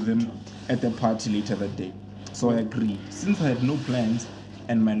go with him at the party later that day. So I agreed. Since I had no plans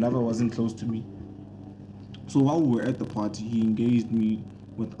and my lover wasn't close to me. So while we were at the party, he engaged me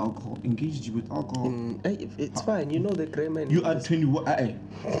with alcohol. It's fine. You know the grey man. You are 21.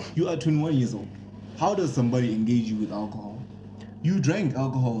 You are 21 years old. How does somebody engage you with alcohol? You drank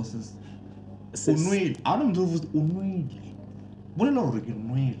alcohol, sis. Unwell. I don't know if it's unwell. What a lot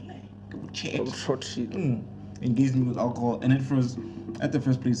of short shit. Engaged me with alcohol, and at the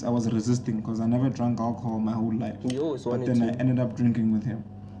first place, I was resisting because I never drank alcohol my whole life. You always wanted But then to. I ended up drinking with him.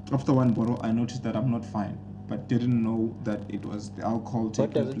 After one bottle, I noticed that I'm not fine, but didn't know that it was the alcohol What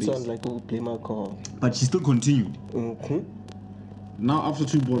taking does it place. sound like? We blame alcohol. But she still continued. Mm-hmm. Now, after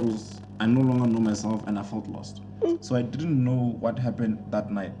 2 bottles, I no longer know myself and I felt lost. So I didn't know what happened that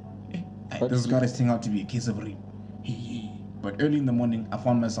night. This got us out to be a case of rape. But early in the morning, I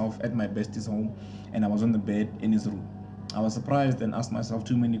found myself at my bestie's home and I was on the bed in his room. I was surprised and asked myself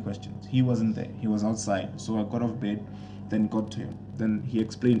too many questions. He wasn't there. He was outside. So I got off bed, then got to him. Then he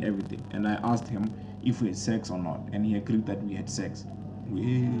explained everything and I asked him if we had sex or not, and he agreed that we had sex.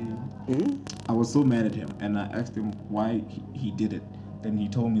 I was so mad at him and I asked him why he did it. Then he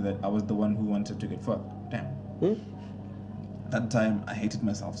told me that I was the one who wanted to get fucked. Damn. That time I hated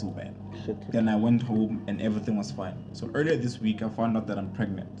myself so bad. Then I went home and everything was fine. So earlier this week I found out that I'm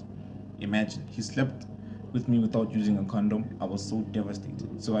pregnant. Imagine, he slept with me without using a condom. I was so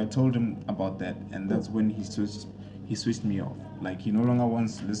devastated. So I told him about that, and that's when he switched me off. Like, he no longer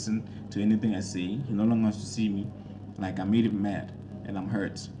wants to listen to anything I say. He no longer wants to see me. Like, I made him mad and I'm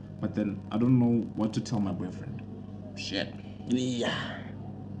hurt. But then I don't know what to tell my boyfriend. Shit. Yeah.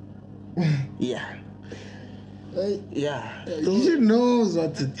 She knows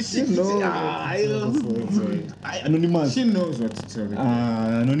what to. She knows. Anonymous. She knows what to tell him.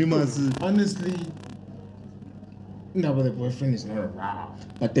 Anonymous. Honestly, no, but the boyfriend is not around.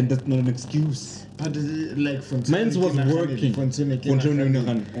 But then that's not an excuse. But like, Mans was working.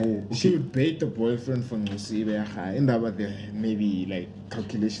 She would bait the boyfriend from Musibe high, and that there maybe like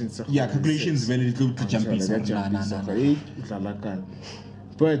calculations. Yeah, calculations very little to jump in.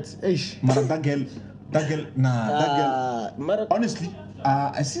 But that girl, honestly,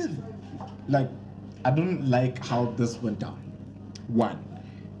 I see, like, I don't like how this went down. One,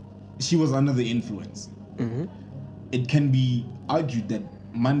 she was under the influence. It can be argued that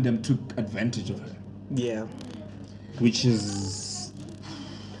Mandem took advantage of her. Yeah. Which is.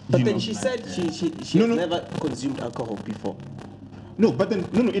 But then she said she never consumed alcohol before. No, but then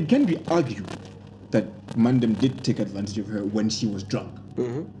no, it can be argued that Mandem did take advantage of her when she was drunk.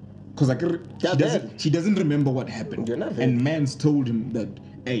 Because like she doesn't remember what happened. And Mans told him that,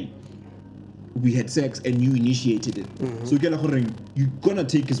 hey, we had sex and you initiated it. So you're gonna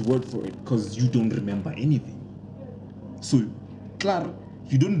take his word for it because you don't remember anything. So, clar,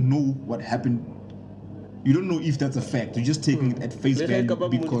 you don't know what happened. You don't know if that's a fact. You're just taking it at face value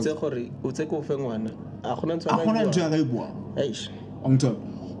because.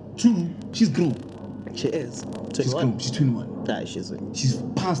 Two, she's grown. She is. 21. She's grown. She's 21. Yeah, she's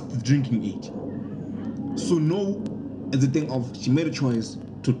past the drinking age. So no, as the thing of she made a choice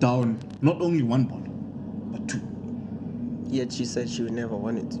to down not only one bottle, but 2. Yet she said she never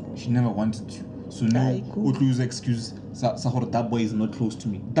wanted to. She never wanted to. So no, would lose excuse. That boy is not close to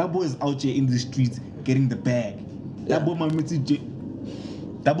me. That boy is out here in the streets getting the bag. That boy, my message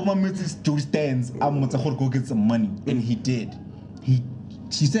Joe stands. I'm gonna go get some money, and he did.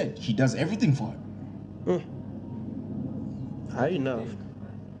 She said he does everything for her. High enough.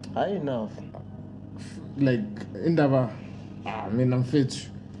 Like Indaba, I'm fit.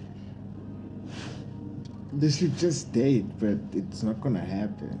 They should just date, but it's not gonna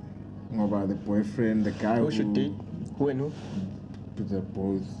happen. About the boyfriend, the guy who should date? Who and who? They're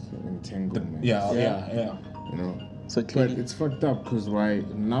both entanglement. Yeah. You know. So but it's fucked up because why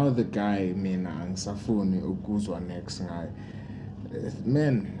now the guy Safoni Ukuzwa next guy.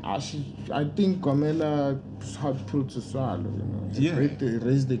 Man, I think Kamela hard pill to swallow, you know.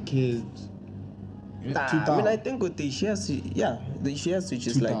 Raise the kids. I think with she has to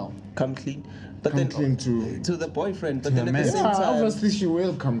just like come clean. But then clean to the boyfriend, but then at the same time, obviously she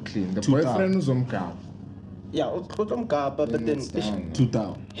will come clean. The boyfriend is umka. Yeah, but then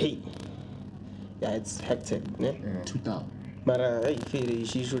 2,000. Hey, yeah, it's hectic, ne? 2,000. But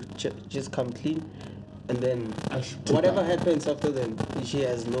she should just come clean, and then whatever happens after then, she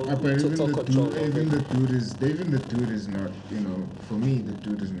has no total control. Even the dude is not, you know. For me, the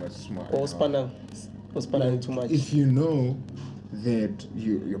dude is not smart. Or spanning too much. If you know that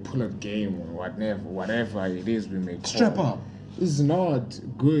you pull up game or whatever it is we make strap up. It's not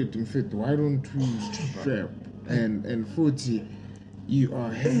good. In fact, why don't we strap? And 40, you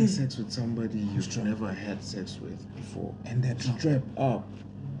are having sex with somebody you've never had sex with before, and that strap up.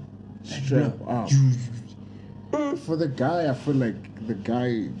 For the guy, I feel like the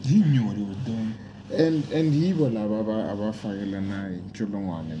guy he knew what he was doing. And he will about and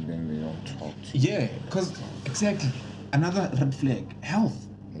then they don't talk. Yeah, because exactly. Another red flag, health.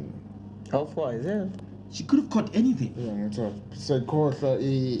 Health-wise, yeah. She could have caught anything.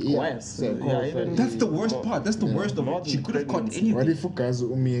 That's the worst part. That's the worst of it. She could have caught anything. What if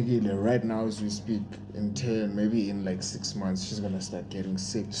right now as we speak, in 10, maybe in like 6 months, she's gonna start getting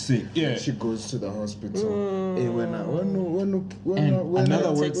sick. Yeah. She goes to the hospital.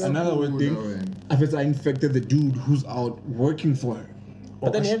 Another word thing. If I infected the dude who's out working for her.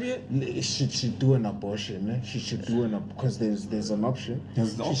 But then should she do an abortion? She should do because there's an option. She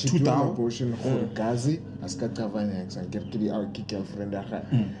should do an abortion for Gazi, Askatavanex, and get our girlfriend.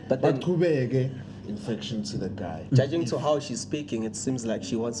 But then infection to the guy. Judging to how she's speaking, it seems like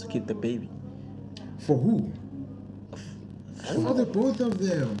she wants to keep the baby. For who? For the both of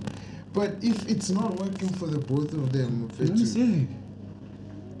them. But if it's not working for the both of them,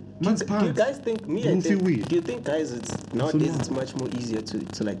 Do you guys think do you think guys nowadays it's much more easier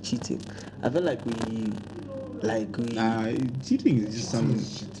to like cheating? I feel like we cheating is just some.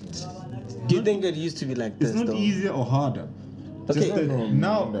 Do you think it used to be like this? It's not easier or harder. Okay.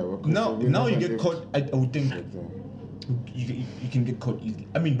 Now you get caught. I would think you can get caught easily.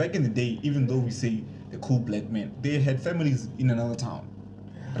 I mean, back in the day, even though we say the cool black men, they had families in another town.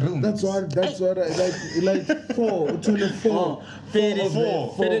 That's what I like 4.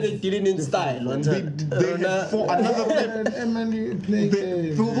 Fede didn't in style. They had 4 another family.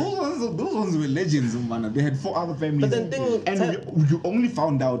 Those ones were legends, man. They had 4 other families. But then you only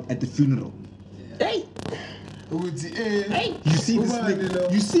found out at the funeral. Hey. You see this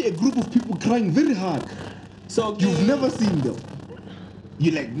you see a group of people crying very hard. So you've never seen them.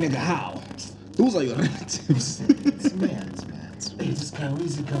 You're like, nigga, how? Those are your relatives. It's mad. This guy, where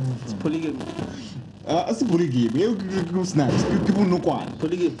is he coming from? Polygamy. It's a polygamy. You snaps. People know what.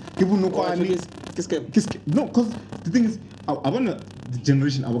 Polygamy. People know what. No, because the thing is, I want the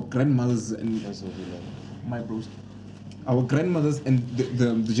generation, our grandmothers and my bros, our grandmothers and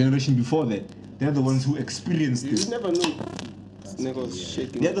the generation before that, they're the ones who experienced this. You never knew. Niggas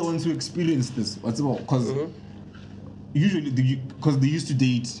shaking. They're the ones who experienced this. What's about? Because usually, because they used to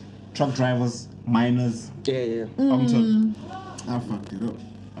date truck drivers, miners. Yeah. I'm telling. I fucked it up.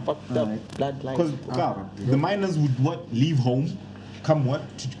 Fucked up bloodline. Because the miners would leave home, come what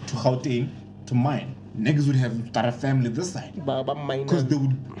to Gauteng to mine. Niggas would have start a family this side because they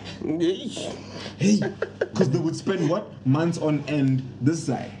would because they would spend what months on end this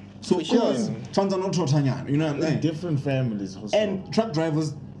side. So For sure. sons are not Trotanyana, you know what I'm saying? Different families. Also. And truck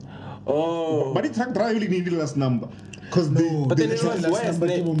drivers, Oh. but the truck driver really need the last number because they. But then it That's was worse. number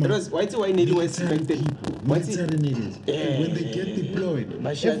It two, man. was why nearly was expected. What's it? Military niggas. Yeah. When they get deployed,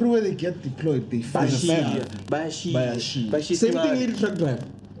 Bashi- everywhere they get deployed, they find a family. Bashi. Same thing with the truck driver.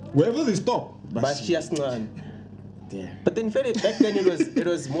 Wherever they stop, Bashi Asnan. Yeah. But then back then it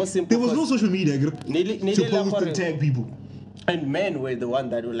was more simple. there was no social media to post and tag people. And men were the one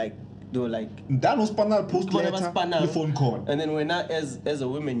that were like That was panel post whatever letter, spanner. the phone call. And then when now as a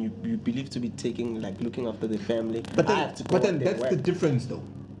woman you believe to be taking looking after the family. But I then, have to go out there that's and the work. difference though.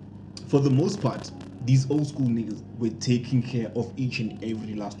 For the most part, these old school niggas were taking care of each and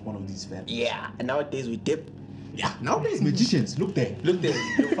every last one of these families. Yeah, and nowadays we dip. Yeah, nowadays magicians, look there. Look there,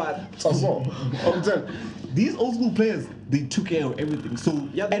 your father. I'm telling you, these old school players, they took care of everything. So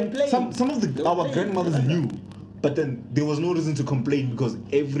Yeah, they and played. some of They were our playing. grandmothers knew, but then there was no reason to complain because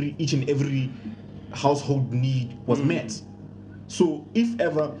each and every household need was met. So if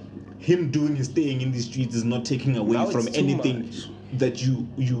ever him doing his thing in the streets is not taking away Now from it's too anything much. that you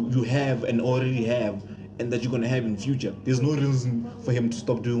have and already have and that you're gonna have in future, there's no reason for him to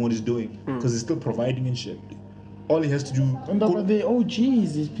stop doing what he's doing because he's still providing and shit. All he has to do. But they OGs,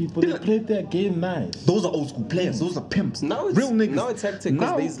 these people. They play their game nice. Those are old school players. Those are pimps. Now it's real niggas. Now it's hectic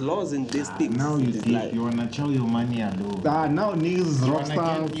because Now- there's laws in these things. Now you It's think like, you wanna chow your money alone. Now niggas is rock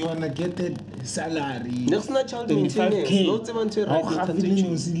stars. You wanna get that salary. Next na child maintenance. 25K. Lots of until How right happy into you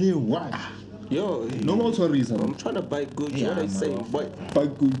choose. see what? Yo, No more tourists. I'm trying to buy good. Yeah, what I man. say, boy.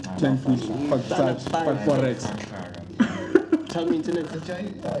 Fuck good, playing food, fuck touch, fuck forex. Child maintenance.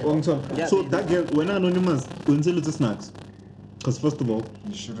 Yeah, So they- that girl, when anonymous, when say little snacks, because first of all,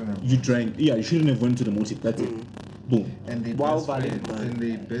 You shouldn't have. you drank. Yeah, you shouldn't have went to the motive. That's it. Boom. And they Wow, best valid, friend, man. and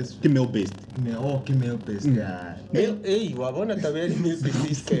they best Female based. female best guy. Hey, wabona tabeli music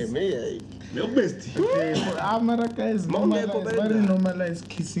scam. Hey, Male based. America is Mongeko normalized, benda. very normalized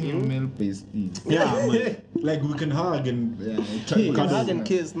kissing male besties. Yeah, man. Like we can hug and Kiss. cuddle. hug and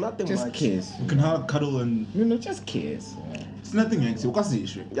kiss, nothing Just much. kiss. We can hug, cuddle, and Just kiss. it's nothing actually. What's the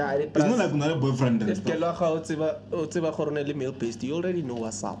issue? Yeah, It's not like another boyfriend and if stuff. Kelwa utsiba khorona male paste, you already know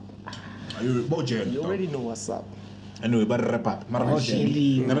what's up. You already know what's up. Anyway, but rap up.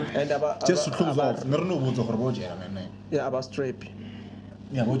 And Just to close off. Never know what's over Bojera, man. Yeah, about strap.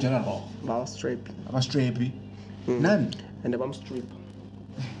 Yeah, Bojera raw. About strap. About strapey. None. And about strip.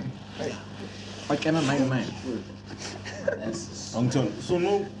 I cannot 99. So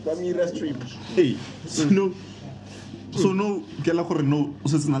no. Bamira strip. Hey, so no. So no, ke la gore no, o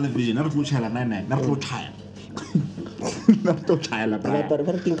setse na le vision. Na re tlo tshela 99, na re tlo tshela. Na re tlo tshela bra.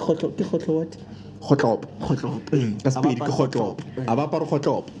 Everything khotlo what? Khotlop. Ka speed ke khotlop. Aba pa re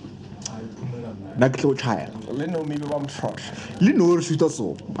khotlop. Na ke tlo tshela. Le no maybe I'm shot. Le no re shoot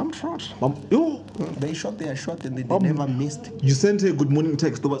so. I'm shot. Yo, They shot their shot and they never missed. you sent a good morning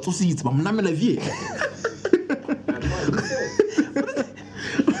text over so seats, ba mnamela vie.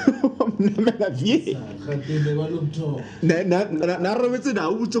 Mnamela vie. Na robetse na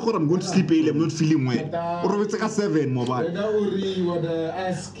o botse gore I'm going to sleep early, I'm not feeling well. O robetse ka 7 mobile.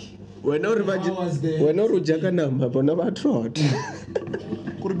 When I rujaka number, but never trot.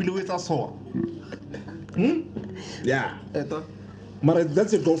 Gore bile o etsa so. Yeah. Eto. Mara,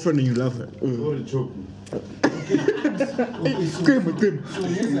 that's your girlfriend and you love her. Kim. So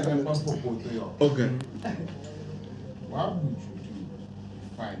here's an example for both of y'all. Okay. Why would you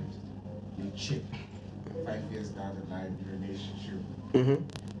find a chick 5 years down the line in a relationship?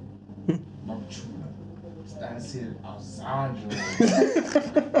 Not true. Start saying Alzheimer.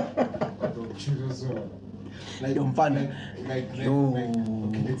 Don't choose as well. Like, okay,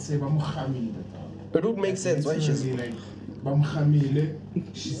 let's say Bamukhamile. It would make sense. Why she's like Bamukhamile,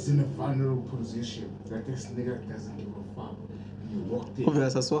 she's in a vulnerable position. That this nigga doesn't give a fuck. You walked in.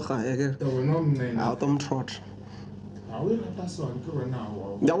 obvious as well. Out of trot.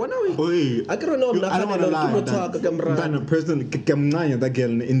 Yeah, when are we? Oh, hey. I don't know. I don't want to lie. That person, that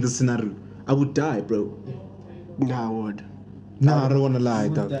girl in this scenario, I would die, bro. Nah, I would. Nah, I don't want to lie,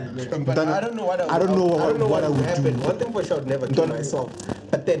 dog. But I don't know what I would would happen. do. One thing for sure, I would never do myself.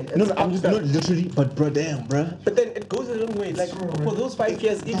 But then, No, I'm just not literally, but bro, damn, bro. But then it goes a long way. Like for those 5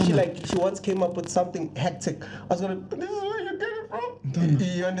 years, if she once came up with something hectic, I was gonna. This is where you get it from.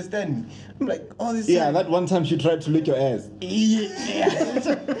 You understand me? I'm like, oh, this. Yeah, that one time she tried to lick your ass. Yeah.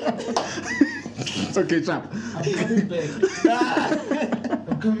 It's okay, chap. I'm coming back.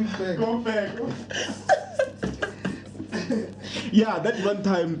 I'm coming back. Go back. Yeah,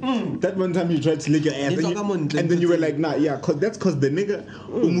 that one time you tried to lick your ass, It's like I'm on and then you were like, nah, yeah, cause the nigga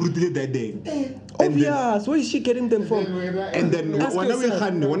umrutile that day. Obvious. Where is she getting them from? And then Ask when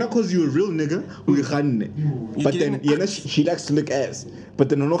yourself. cause you're a real nigga, we khanne. But then she likes to lick ass. But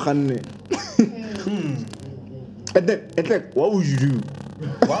then no khanne. And then it's like, what would you do?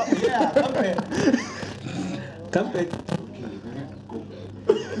 What? Yeah, come back. Come back.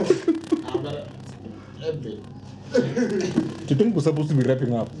 Do you think we're supposed to be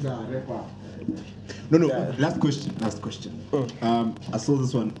wrapping up? Nah, wrap up. No. Last question. I saw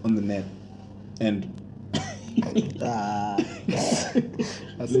this one on the net, and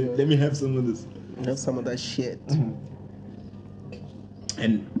let me have some of this. Have some of that shit. And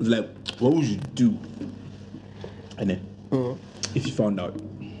it was like, what would you do? And then, if you found out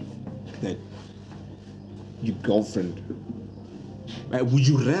that your girlfriend, would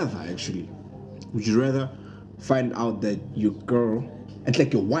you rather find out that your girl, it's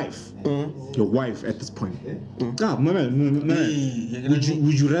like your wife at this point. Ah, man.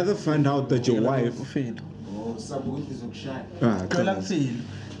 Would you rather find out that your wife? Oh, someone is shy. Girl, I feel.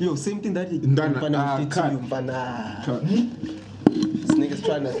 Yo, same thing that he Cut. This nigga's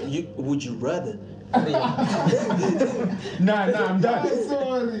trying to. Would you rather? Nah, I'm done.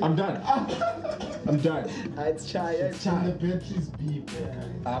 Sorry. I'm done. It's shy. It's And the batteries beep.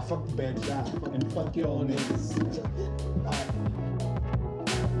 Fuck the bad guy and fuck your own niggas.